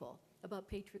young people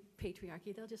about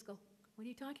patriarchy, they'll just go, what are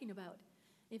you talking about?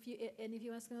 If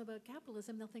you ask them about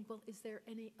capitalism, they'll think, well, is there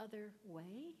any other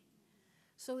way?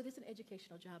 So it is an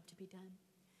educational job to be done.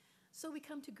 So we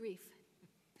come to grief.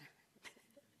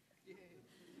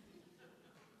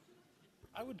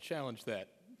 I would challenge that.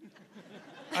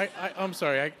 I'm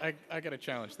sorry, I got to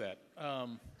challenge that.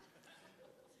 And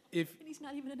he's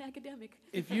not even an academic.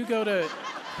 If you go to...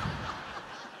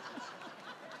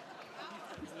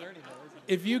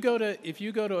 If you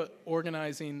go to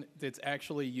organizing that's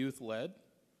actually youth-led,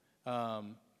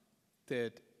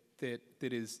 that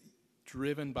is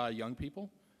driven by young people,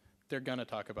 they're going to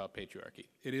talk about patriarchy.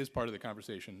 It is part of the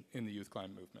conversation in the youth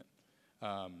climate movement.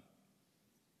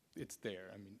 It's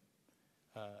there. I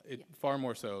mean, far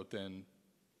more so than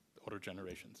older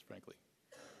generations, frankly.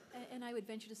 And I would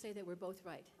venture to say that we're both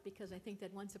right, because I think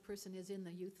that once a person is in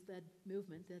the youth-led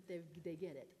movement, that they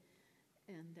get it.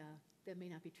 And that may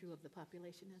not be true of the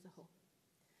population as a whole.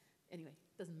 Anyway,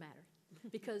 doesn't matter,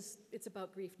 because it's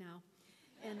about grief now.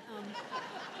 And,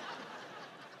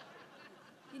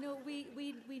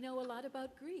 we know a lot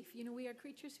about grief. We are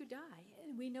creatures who die.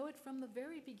 And we know it from the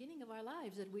very beginning of our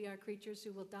lives, that we are creatures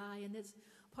who will die, and it's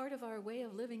part of our way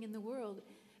of living in the world.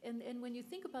 And when you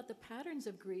think about the patterns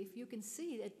of grief, you can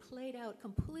see it played out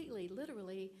completely,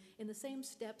 literally, in the same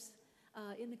steps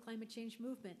in the climate change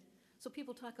movement. So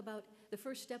people talk about the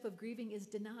first step of grieving is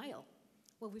denial.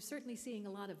 Well, we're certainly seeing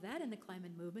a lot of that in the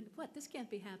climate movement. What? This can't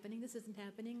be happening. This isn't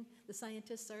happening. The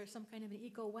scientists are some kind of an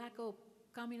eco-wacko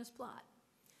communist plot.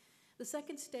 The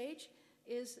second stage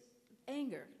is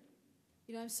anger.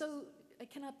 I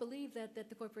cannot believe that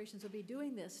the corporations would be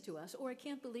doing this to us, or I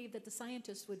can't believe that the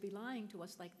scientists would be lying to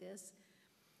us like this.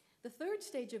 The third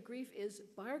stage of grief is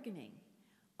bargaining.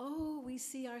 Oh, we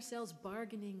see ourselves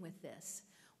bargaining with this.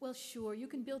 Well, sure, you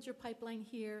can build your pipeline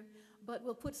here, but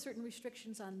we'll put certain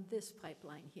restrictions on this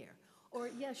pipeline here. Or,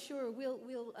 yeah, sure,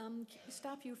 we'll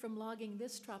stop you from logging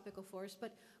this tropical forest,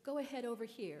 but go ahead over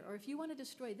here. Or if you want to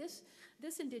destroy this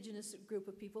indigenous group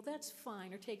of people, that's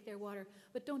fine, or take their water,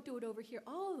 but don't do it over here.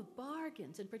 All the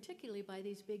bargains, and particularly by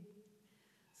these big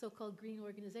so-called green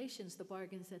organizations, the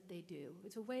bargains that they do.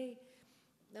 It's a way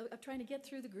of trying to get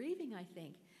through the grieving, I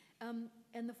think.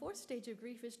 And the fourth stage of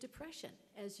grief is depression,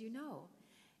 as you know.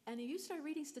 And if you start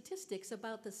reading statistics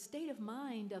about the state of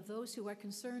mind of those who are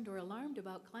concerned or alarmed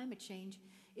about climate change,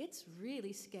 it's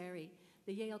really scary.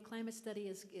 The Yale Climate Study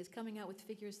is coming out with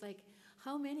figures like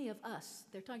how many of us,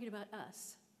 they're talking about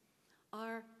us,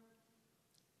 are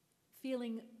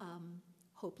feeling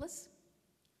hopeless?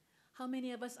 How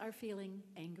many of us are feeling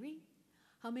angry?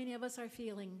 How many of us are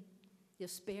feeling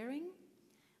despairing?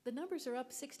 The numbers are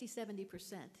up 60,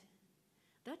 70%.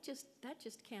 That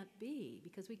just can't be,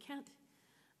 because we can't,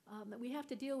 we have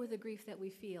to deal with the grief that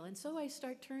we feel. And so I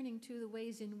start turning to the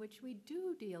ways in which we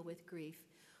do deal with grief,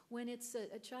 when it's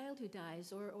a child who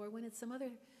dies, or when it's some other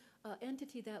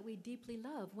entity that we deeply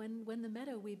love, when the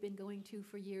meadow we've been going to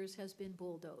for years has been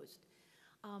bulldozed.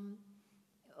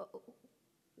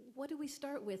 What do we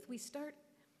start with? We start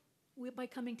by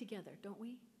coming together, don't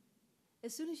we?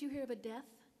 As soon as you hear of a death,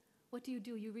 what do?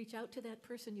 You reach out to that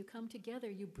person, you come together,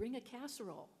 you bring a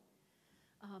casserole,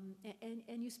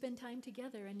 and you spend time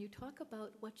together and you talk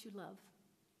about what you love.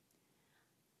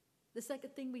 The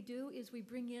second thing we do is we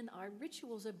bring in our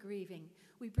rituals of grieving.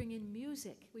 We bring in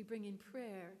music, we bring in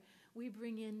prayer, we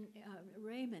bring in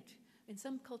raiment. In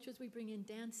some cultures we bring in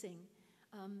dancing.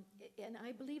 And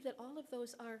I believe that all of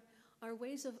those are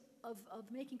ways of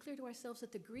making clear to ourselves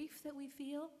that the grief that we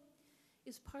feel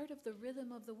is part of the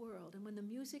rhythm of the world. And when the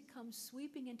music comes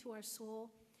sweeping into our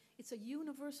soul, it's a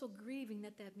universal grieving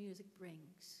that music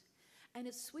brings. And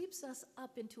it sweeps us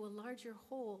up into a larger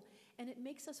whole, and it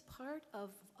makes us part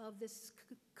of this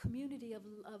community of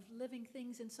living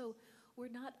things, and so we're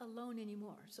not alone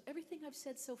anymore. So everything I've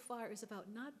said so far is about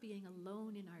not being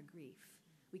alone in our grief.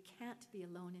 We can't be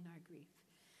alone in our grief.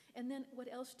 And then what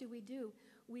else do?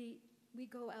 We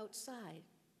go outside,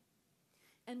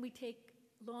 and we take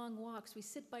long walks. We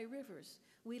sit by rivers.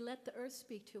 We let the earth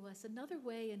speak to us. Another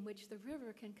way in which the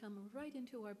river can come right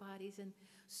into our bodies and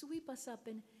sweep us up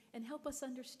and help us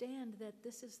understand that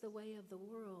this is the way of the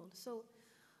world. So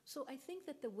I think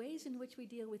that the ways in which we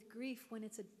deal with grief when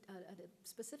it's a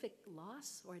specific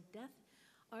loss or a death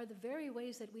are the very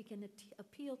ways that we can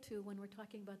appeal to when we're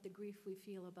talking about the grief we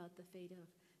feel about the fate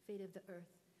of the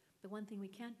earth. The one thing we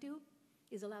can't do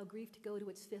is allow grief to go to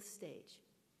its fifth stage,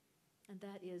 and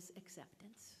that is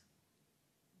acceptance.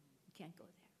 We can't go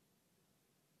there.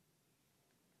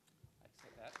 I'd say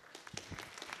that.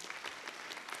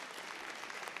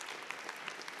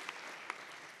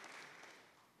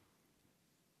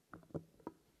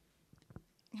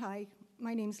 Hi,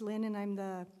 my name's Lynn, and I'm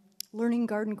the Learning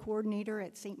Garden Coordinator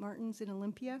at St. Martin's in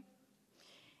Olympia.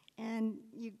 And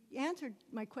you answered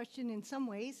my question in some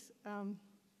ways.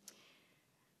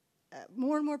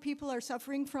 More and more people are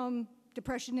suffering from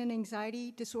depression and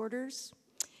anxiety disorders.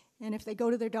 And if they go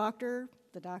to their doctor,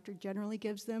 the doctor generally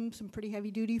gives them some pretty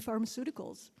heavy-duty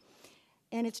pharmaceuticals.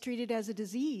 And it's treated as a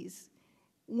disease.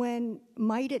 When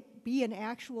might it be an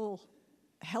actual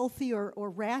healthy or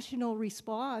rational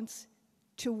response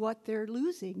to what they're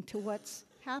losing, to what's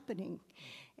happening?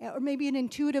 Or maybe an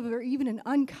intuitive or even an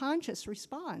unconscious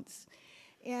response.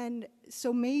 And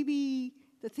so maybe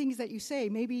the things that you say,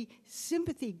 maybe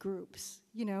sympathy groups,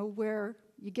 where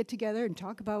you get together and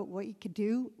talk about what you could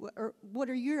do, or what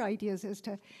are your ideas as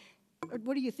to, or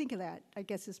what do you think of that, I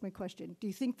guess is my question. Do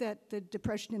you think that the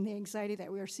depression and the anxiety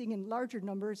that we are seeing in larger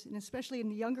numbers, and especially in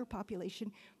the younger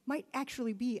population, might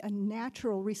actually be a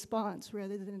natural response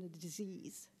rather than a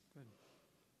disease? Good.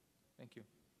 Thank you.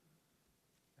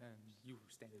 And you were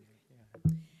standing there.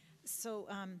 Yeah. So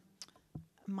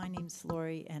my name's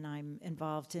Lori, and I'm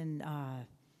involved in,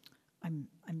 I'm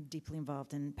deeply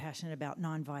involved and passionate about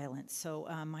nonviolence. So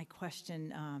my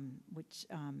question, which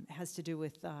has to do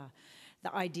with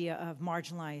the idea of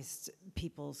marginalized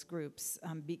people's groups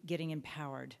getting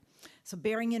empowered. So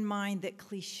bearing in mind that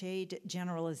cliched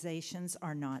generalizations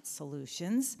are not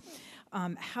solutions,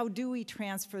 how do we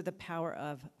transfer the power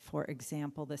of, for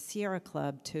example, the Sierra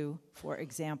Club to, for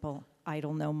example,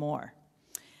 Idle No More?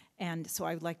 And so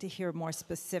I would like to hear more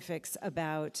specifics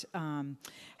about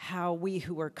how we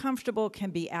who are comfortable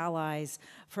can be allies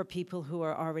for people who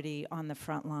are already on the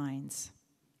front lines.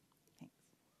 Thanks.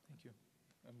 Thank you.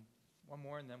 One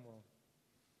more, and then we'll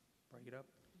break it up.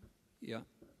 Yeah.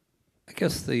 I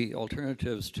guess the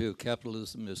alternatives to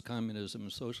capitalism is communism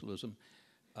and socialism.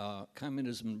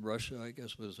 Communism in Russia, I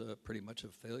guess, was pretty much a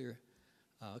failure.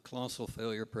 Colossal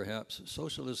failure, perhaps.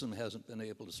 Socialism hasn't been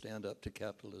able to stand up to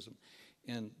capitalism.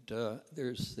 And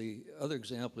there's the other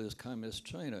example is communist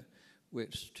China,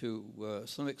 which to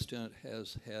some extent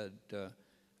has had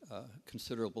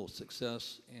considerable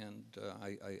success, and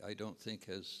I don't think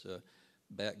has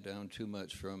backed down too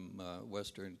much from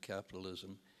Western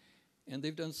capitalism. And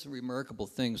they've done some remarkable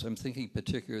things. I'm thinking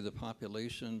particularly of the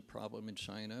population problem in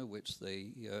China, which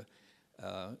they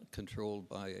controlled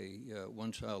by a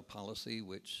one-child policy,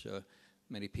 which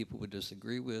many people would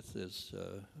disagree with as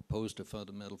opposed to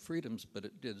fundamental freedoms, but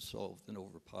it did solve an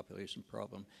overpopulation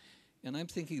problem. And I'm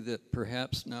thinking that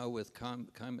perhaps now with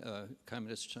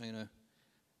Communist China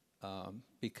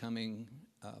becoming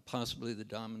possibly the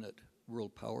dominant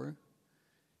world power,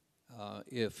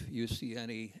 if you see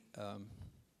any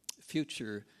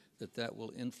future that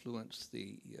will influence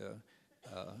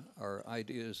our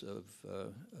ideas of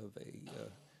a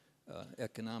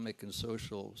economic and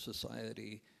social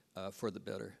society for the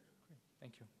better.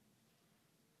 Thank you.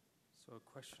 So a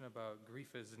question about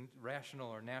grief is rational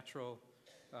or natural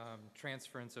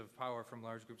transference of power from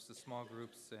large groups to small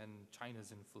groups and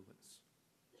China's influence.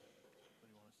 Do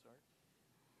you want to start?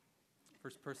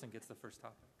 First person gets the first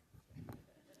topic.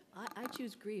 I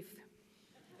choose grief.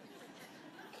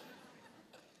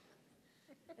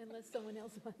 Unless someone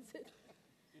else wants it.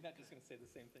 You're not just going to say the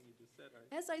same thing you just said, are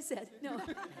you? As I said, no.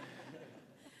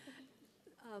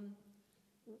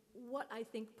 What I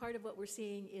think part of what we're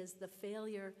seeing is the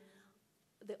failure,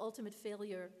 the ultimate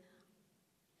failure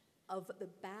of the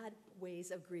bad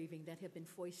ways of grieving that have been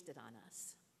foisted on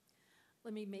us.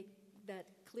 Let me make that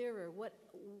clearer. What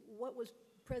was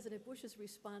President Bush's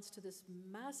response to this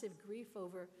massive grief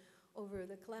over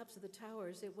the collapse of the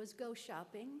towers? It was go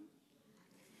shopping.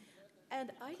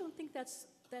 And I don't think that's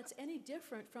any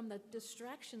different from the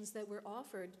distractions that were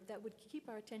offered that would keep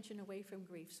our attention away from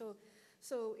grief.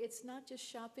 So it's not just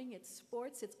shopping, it's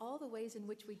sports, it's all the ways in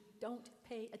which we don't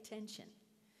pay attention.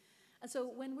 And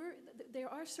so there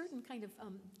are certain kind of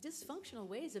dysfunctional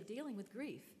ways of dealing with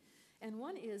grief. And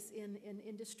one is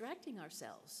in distracting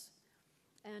ourselves.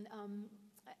 And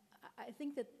I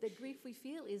think that the grief we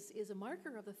feel is a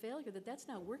marker of the failure that's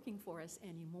not working for us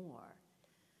anymore.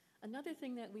 Another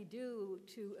thing that we do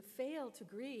to fail to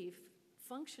grieve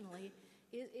functionally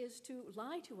is to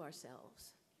lie to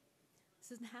ourselves.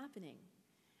 This isn't happening.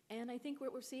 And I think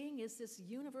what we're seeing is this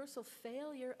universal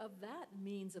failure of that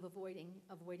means of avoiding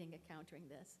encountering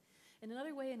this. And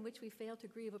another way in which we fail to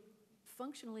grieve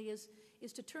functionally is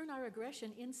to turn our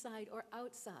aggression inside or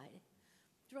outside.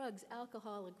 Drugs,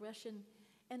 alcohol, aggression,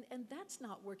 and that's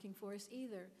not working for us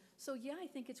either. So yeah, I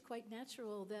think it's quite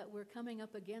natural that we're coming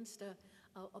up against the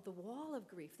wall of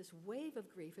grief, this wave of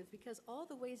grief, is because all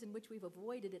the ways in which we've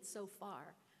avoided it so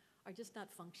far are just not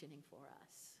functioning for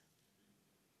us.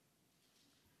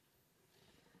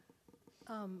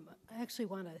 I actually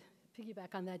want to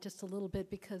piggyback on that just a little bit,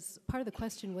 because part of the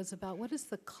question was about what is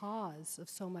the cause of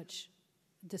so much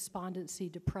despondency,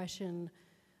 depression,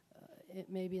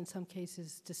 maybe in some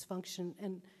cases dysfunction.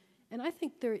 And I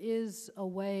think there is a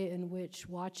way in which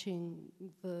watching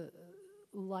the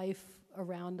life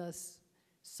around us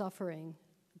suffering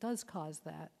does cause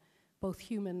that. Both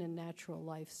human and natural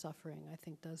life suffering, I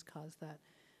think, does cause that.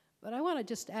 But I want to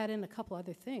just add in a couple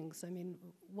other things. I mean,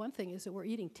 one thing is that we're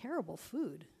eating terrible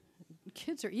food.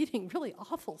 Kids are eating really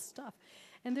awful stuff.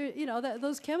 And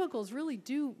those chemicals really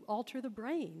do alter the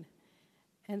brain.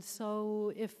 And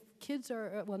so if kids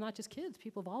are, well, not just kids,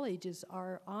 people of all ages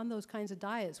are on those kinds of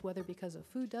diets, whether because of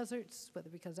food deserts, whether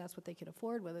because that's what they can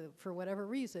afford, whether for whatever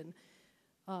reason,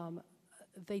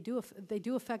 they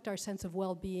do affect our sense of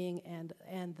well-being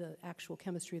and the actual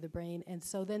chemistry of the brain. And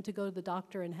so then to go to the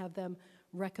doctor and have them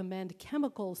recommend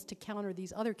chemicals to counter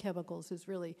these other chemicals is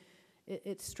really,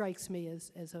 it strikes me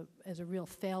as a real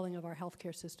failing of our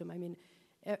healthcare system. I mean,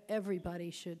 everybody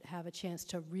should have a chance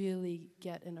to really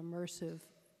get an immersive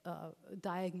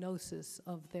diagnosis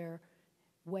of their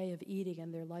way of eating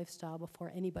and their lifestyle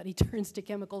before anybody turns to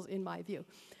chemicals, in my view.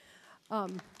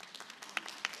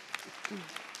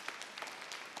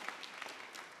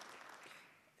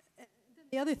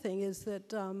 The other thing is that,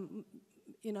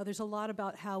 there's a lot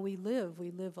about how we live.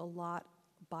 We live a lot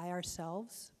by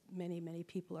ourselves. Many, many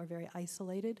people are very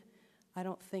isolated. I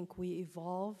don't think we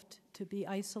evolved to be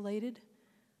isolated.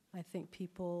 I think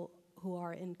people who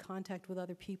are in contact with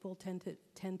other people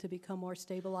tend to become more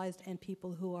stabilized, and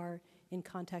people who are in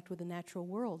contact with the natural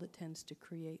world, it tends to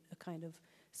create a kind of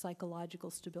psychological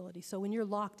stability. So when you're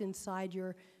locked inside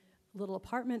your little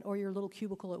apartment or your little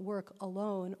cubicle at work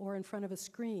alone or in front of a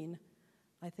screen,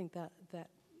 I think that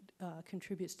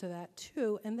contributes to that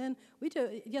too. And then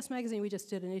Yes Magazine, we just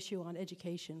did an issue on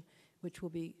education, which will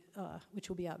be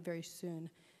out very soon.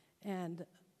 And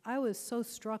I was so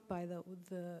struck by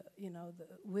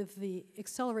with the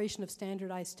acceleration of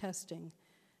standardized testing.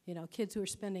 Kids who are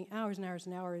spending hours and hours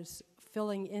and hours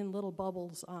filling in little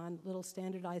bubbles on little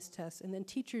standardized tests, and then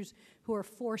teachers who are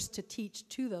forced to teach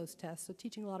to those tests, so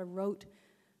teaching a lot of rote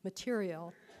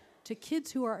material to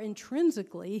kids who are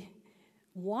intrinsically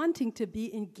wanting to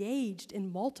be engaged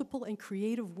in multiple and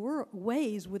creative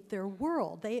ways with their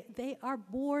world. They are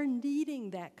born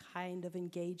needing that kind of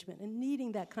engagement and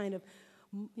needing that kind of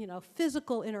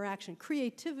physical interaction,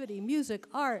 creativity, music,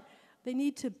 art, They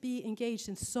need to be engaged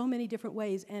in so many different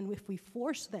ways, and if we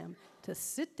force them to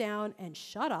sit down and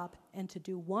shut up and to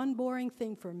do one boring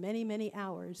thing for many, many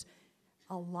hours,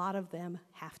 a lot of them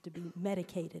have to be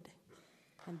medicated.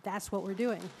 And that's what we're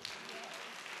doing.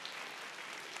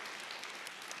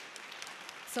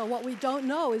 So what we don't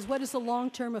know is what is the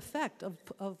long-term effect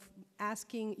of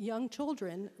asking young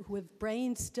children with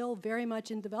brains still very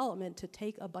much in development to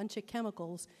take a bunch of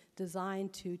chemicals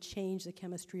designed to change the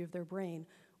chemistry of their brain.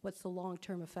 What's the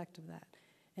long-term effect of that?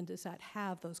 And does that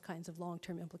have those kinds of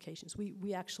long-term implications?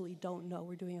 We actually don't know.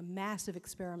 We're doing a massive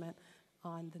experiment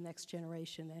on the next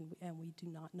generation, and we do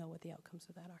not know what the outcomes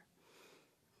of that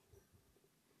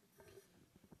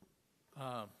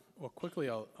are. Well, quickly,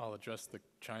 I'll address the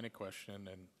China question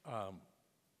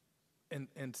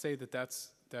and say that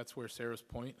that's where Sarah's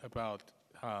point about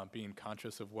being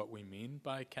conscious of what we mean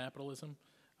by capitalism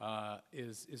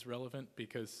is relevant,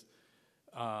 because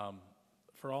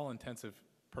for all intensive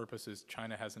purposes,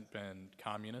 China hasn't been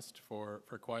communist for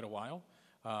quite a while.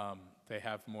 They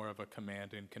have more of a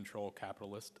command and control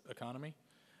capitalist economy,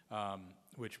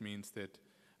 which means that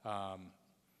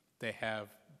they have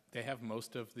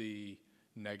most of the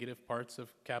negative parts of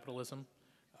capitalism,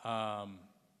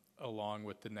 along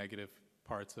with the negative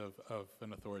parts of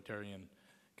an authoritarian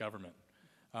government.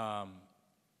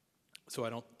 So I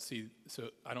don't see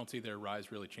their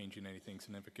rise really changing anything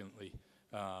significantly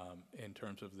in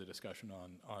terms of the discussion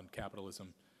on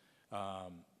capitalism,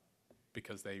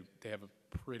 because they have a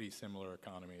pretty similar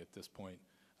economy at this point.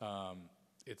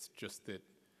 It's just that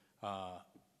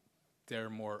they're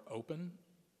more open,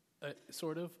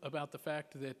 sort of, about the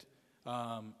fact that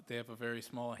they have a very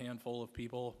small handful of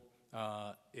people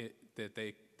that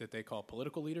they call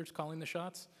political leaders calling the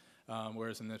shots,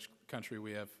 whereas in this country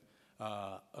we have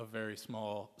a very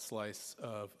small slice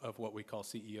of what we call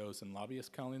CEOs and lobbyists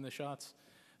calling the shots.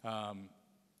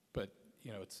 But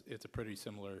it's a pretty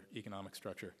similar economic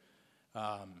structure.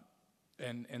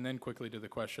 And then quickly to the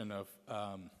question of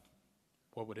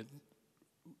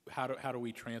how do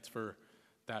we transfer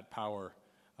that power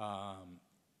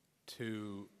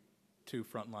to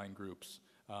frontline groups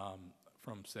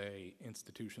from, say,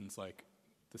 institutions like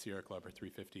the Sierra Club or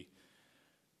 350.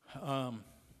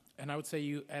 And I would say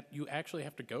you actually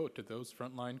have to go to those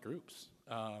frontline groups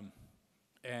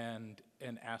and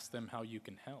ask them how you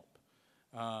can help.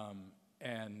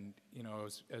 And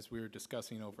as we were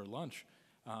discussing over lunch,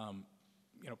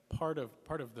 part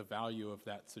of the value of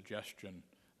that suggestion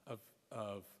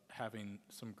of having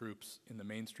some groups in the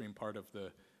mainstream part of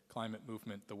the climate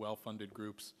movement, the well-funded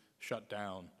groups, shut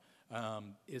down,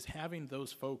 is having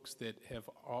those folks that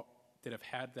have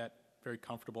had that very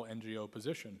comfortable NGO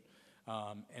position,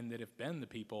 and that have been the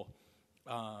people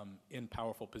in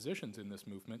powerful positions in this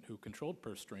movement who controlled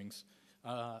purse strings,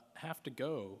 have to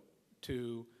go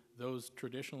to those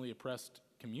traditionally oppressed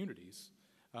communities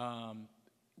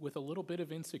with a little bit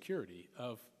of insecurity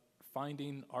of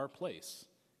finding our place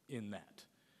in that,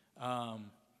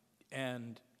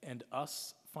 and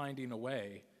us finding a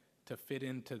way to fit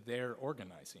into their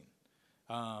organizing,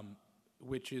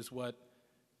 which is what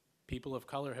people of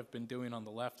color have been doing on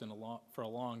the left for a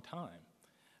long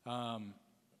time.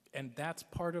 And that's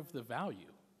part of the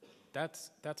value.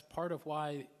 That's part of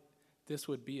why this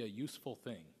would be a useful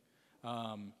thing,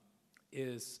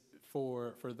 is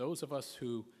for those of us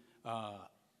who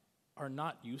are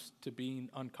not used to being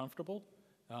uncomfortable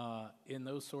in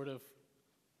those sort of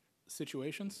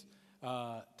situations,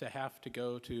 to have to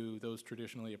go to those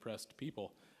traditionally oppressed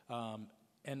people,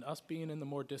 and us being in the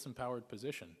more disempowered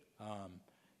position,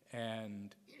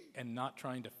 and not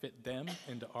trying to fit them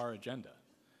into our agenda,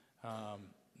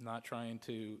 not trying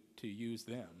to use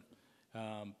them,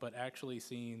 but actually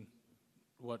seeing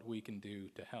what we can do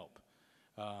to help.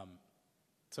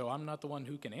 So I'm not the one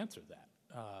who can answer that.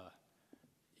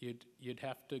 You'd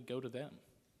have to go to them.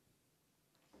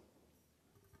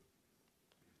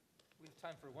 We have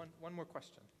time for one more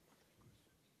question.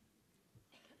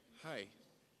 Hi,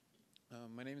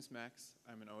 my name is Max.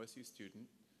 I'm an OSU student,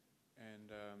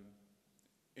 and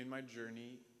in my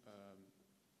journey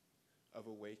of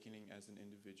awakening as an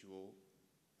individual,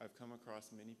 I've come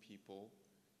across many people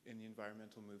in the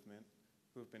environmental movement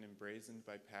who have been embrazened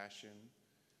by passion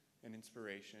and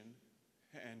inspiration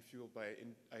and fueled by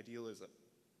idealism,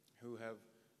 who have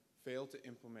failed to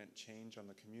implement change on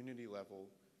the community level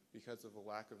because of a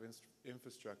lack of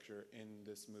infrastructure in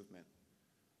this movement.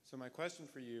 So my question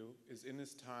for you is, in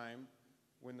this time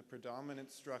when the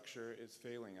predominant structure is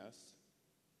failing us,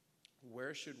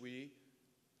 where should we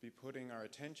be putting our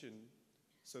attention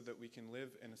so that we can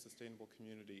live in a sustainable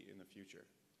community in the future?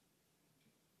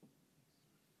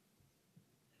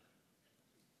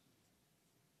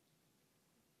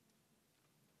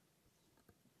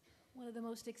 One of the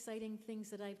most exciting things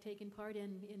that I've taken part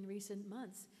in recent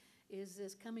months is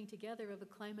this coming together of the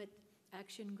climate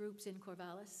action groups in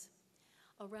Corvallis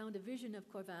around a vision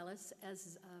of Corvallis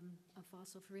as a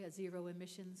fossil-free, a zero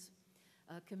emissions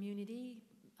community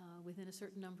within a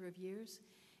certain number of years,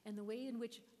 and the way in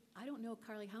which, I don't know,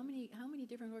 Carly, how many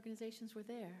different organizations were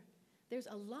there? There's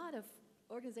a lot of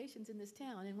organizations in this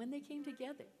town, and when they came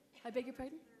together, I beg your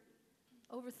pardon?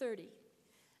 Over 30.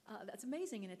 That's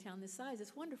amazing in a town this size.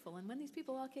 It's wonderful. And when these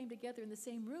people all came together in the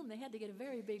same room, they had to get a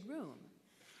very big room.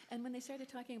 And when they started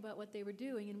talking about what they were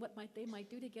doing and what they might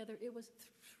do together, it was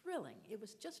thrilling. It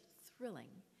was just thrilling.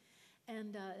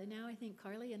 And now I think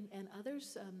Carly and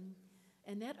others,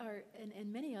 Annette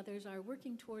and many others are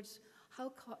working towards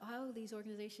how these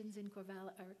organizations in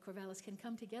Corvallis can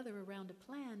come together around a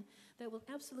plan that will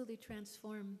absolutely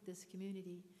transform this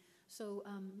community. So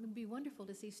it would be wonderful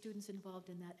to see students involved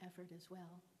in that effort as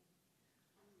well.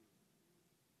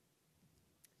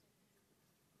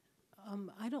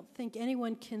 I don't think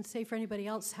anyone can say for anybody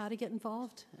else how to get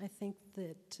involved. I think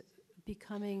that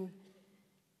becoming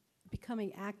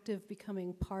active,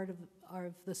 becoming part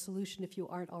of the solution if you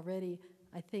aren't already,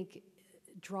 I think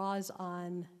draws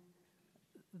on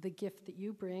the gift that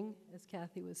you bring, as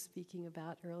Kathy was speaking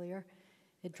about earlier.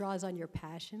 It draws on your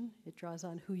passion. It draws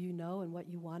on who you know and what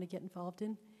you want to get involved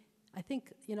in. I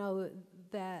think, you know,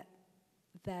 that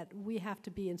we have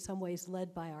to be in some ways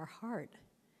led by our heart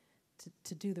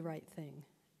to do the right thing.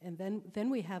 And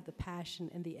then we have the passion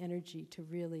and the energy to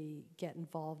really get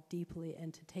involved deeply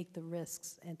and to take the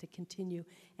risks and to continue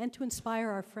and to inspire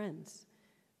our friends.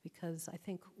 Because I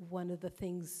think one of the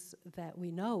things that we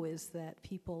know is that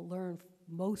people learn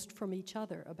most from each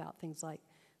other about things like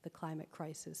the climate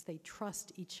crisis. They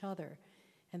trust each other,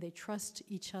 and they trust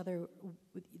each other,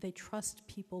 they trust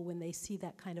people when they see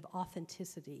that kind of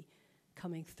authenticity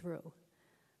coming through.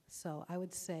 So I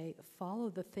would say follow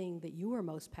the thing that you are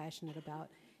most passionate about,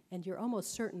 and you're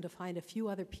almost certain to find a few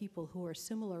other people who are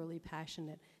similarly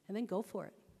passionate, and then go for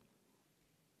it.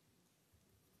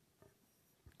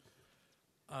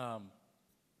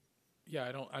 Yeah,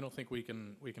 I don't think we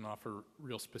can offer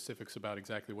real specifics about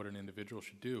exactly what an individual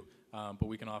should do, but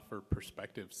we can offer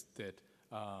perspectives that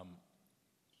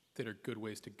are good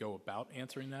ways to go about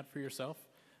answering that for yourself.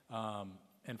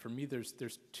 And for me,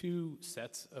 there's two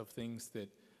sets of things that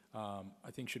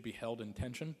I think should be held in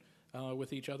tension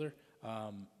with each other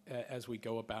as we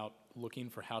go about looking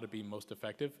for how to be most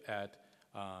effective at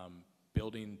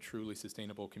building truly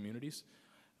sustainable communities.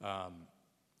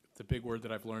 The big word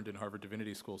that I've learned in Harvard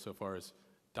Divinity School so far is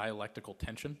dialectical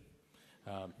tension,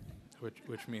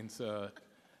 which means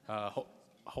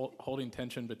holding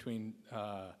tension between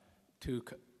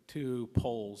two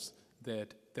poles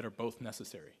that are both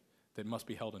necessary, that must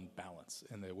be held in balance,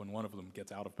 and that when one of them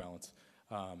gets out of balance,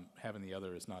 having the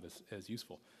other is not as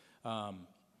useful.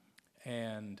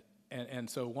 And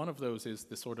so one of those is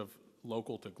the sort of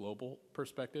local to global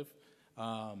perspective.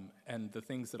 And the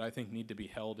things that I think need to be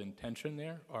held in tension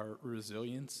there are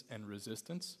resilience and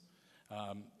resistance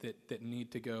that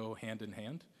need to go hand in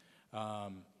hand,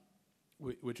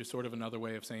 which is sort of another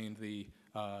way of saying the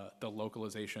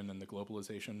localization and the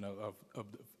globalization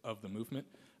of the movement,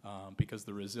 because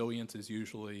the resilience is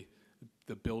usually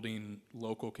the building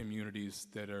local communities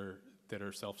that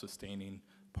are self-sustaining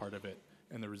part of it,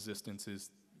 and the resistance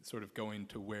is sort of going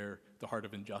to where the heart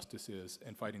of injustice is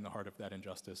and fighting the heart of that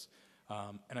injustice.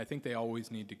 And I think they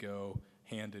always need to go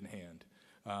hand in hand,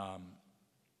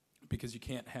 because you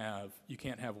can't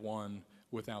have one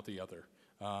without the other.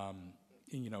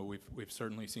 You know, we've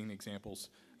certainly seen examples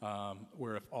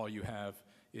where if all you have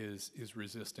is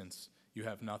resistance, you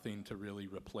have nothing to really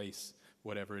replace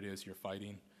whatever it is you're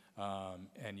fighting,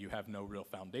 and you have no real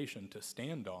foundation to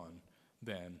stand on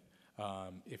then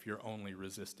if you're only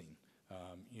resisting.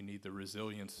 You need the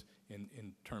resilience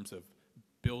in terms of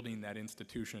building that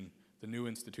institution, the new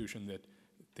institution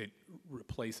that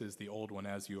replaces the old one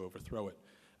as you overthrow it.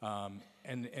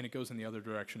 And it goes in the other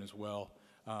direction as well.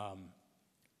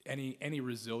 Any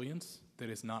resilience that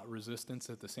is not resistance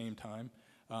at the same time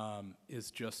is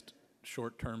just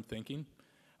short-term thinking,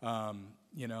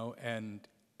 you know, and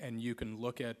you can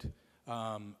look at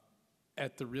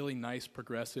the really nice,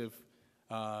 progressive,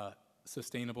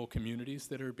 sustainable communities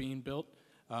that are being built,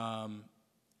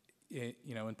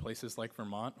 you know, in places like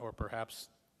Vermont or perhaps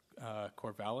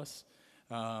Corvallis,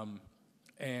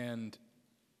 and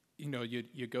you know,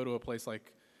 you go to a place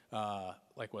like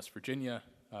West Virginia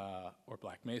or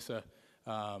Black Mesa,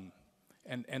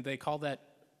 and they call that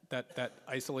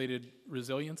isolated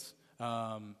resilience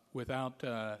without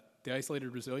the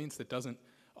isolated resilience that doesn't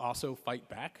also fight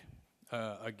back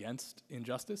against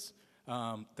injustice.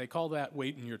 They call that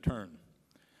waiting your turn.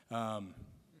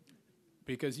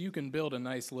 Because you can build a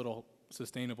nice little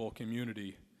sustainable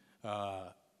community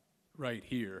right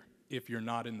here if you're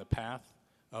not in the path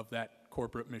of that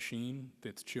corporate machine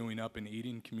that's chewing up and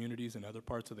eating communities in other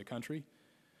parts of the country.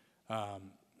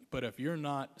 But if you're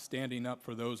not standing up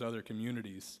for those other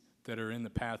communities that are in the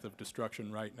path of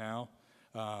destruction right now,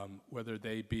 whether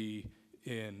they be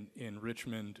in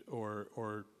Richmond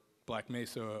or Black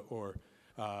Mesa or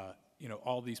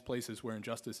all these places where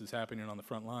injustice is happening on the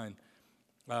front line,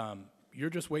 you're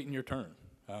just waiting your turn.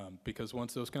 Because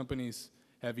once those companies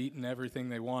have eaten everything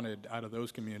they wanted out of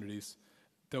those communities,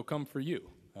 they'll come for you.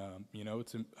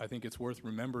 I think it's worth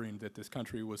remembering that this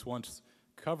country was once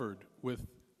covered with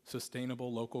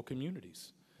sustainable local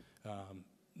communities,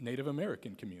 Native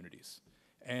American communities,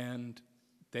 and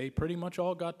they pretty much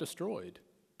all got destroyed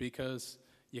because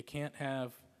you can't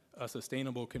have a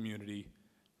sustainable community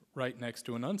right next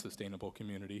to an unsustainable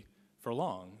community for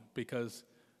long, because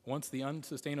once the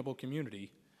unsustainable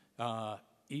community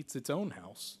eats its own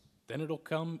house, then it'll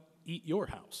come eat your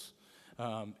house.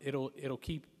 It'll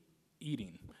keep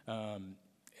eating,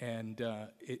 and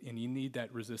you need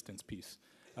that resistance piece.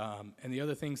 And the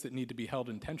other things that need to be held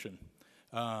in tension,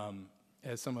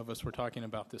 as some of us were talking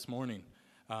about this morning,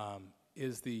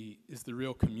 is the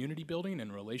real community building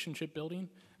and relationship building,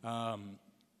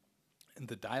 and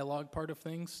the dialogue part of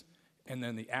things, and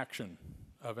then the action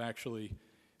of actually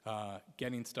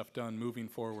getting stuff done, moving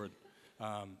forward.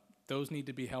 Those need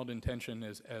to be held in tension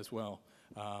as well.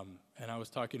 And I was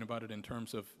talking about it in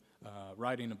terms of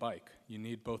riding a bike. You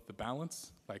need both the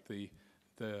balance, like the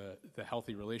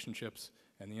healthy relationships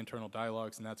and the internal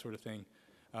dialogues and that sort of thing,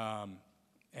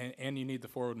 and you need the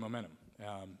forward momentum.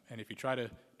 And if you try to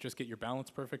just get your balance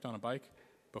perfect on a bike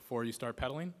before you start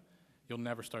pedaling, you'll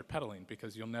never start pedaling,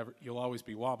 because you'll always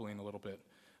be wobbling a little bit.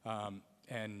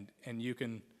 And you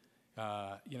can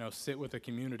sit with a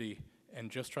community and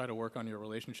just try to work on your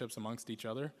relationships amongst each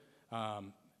other,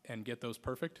 and get those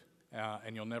perfect,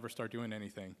 and you'll never start doing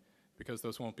anything, because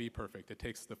those won't be perfect. It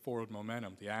takes the forward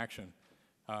momentum, the action,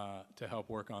 to help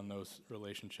work on those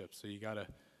relationships. So you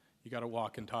gotta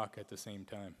walk and talk at the same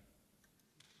time.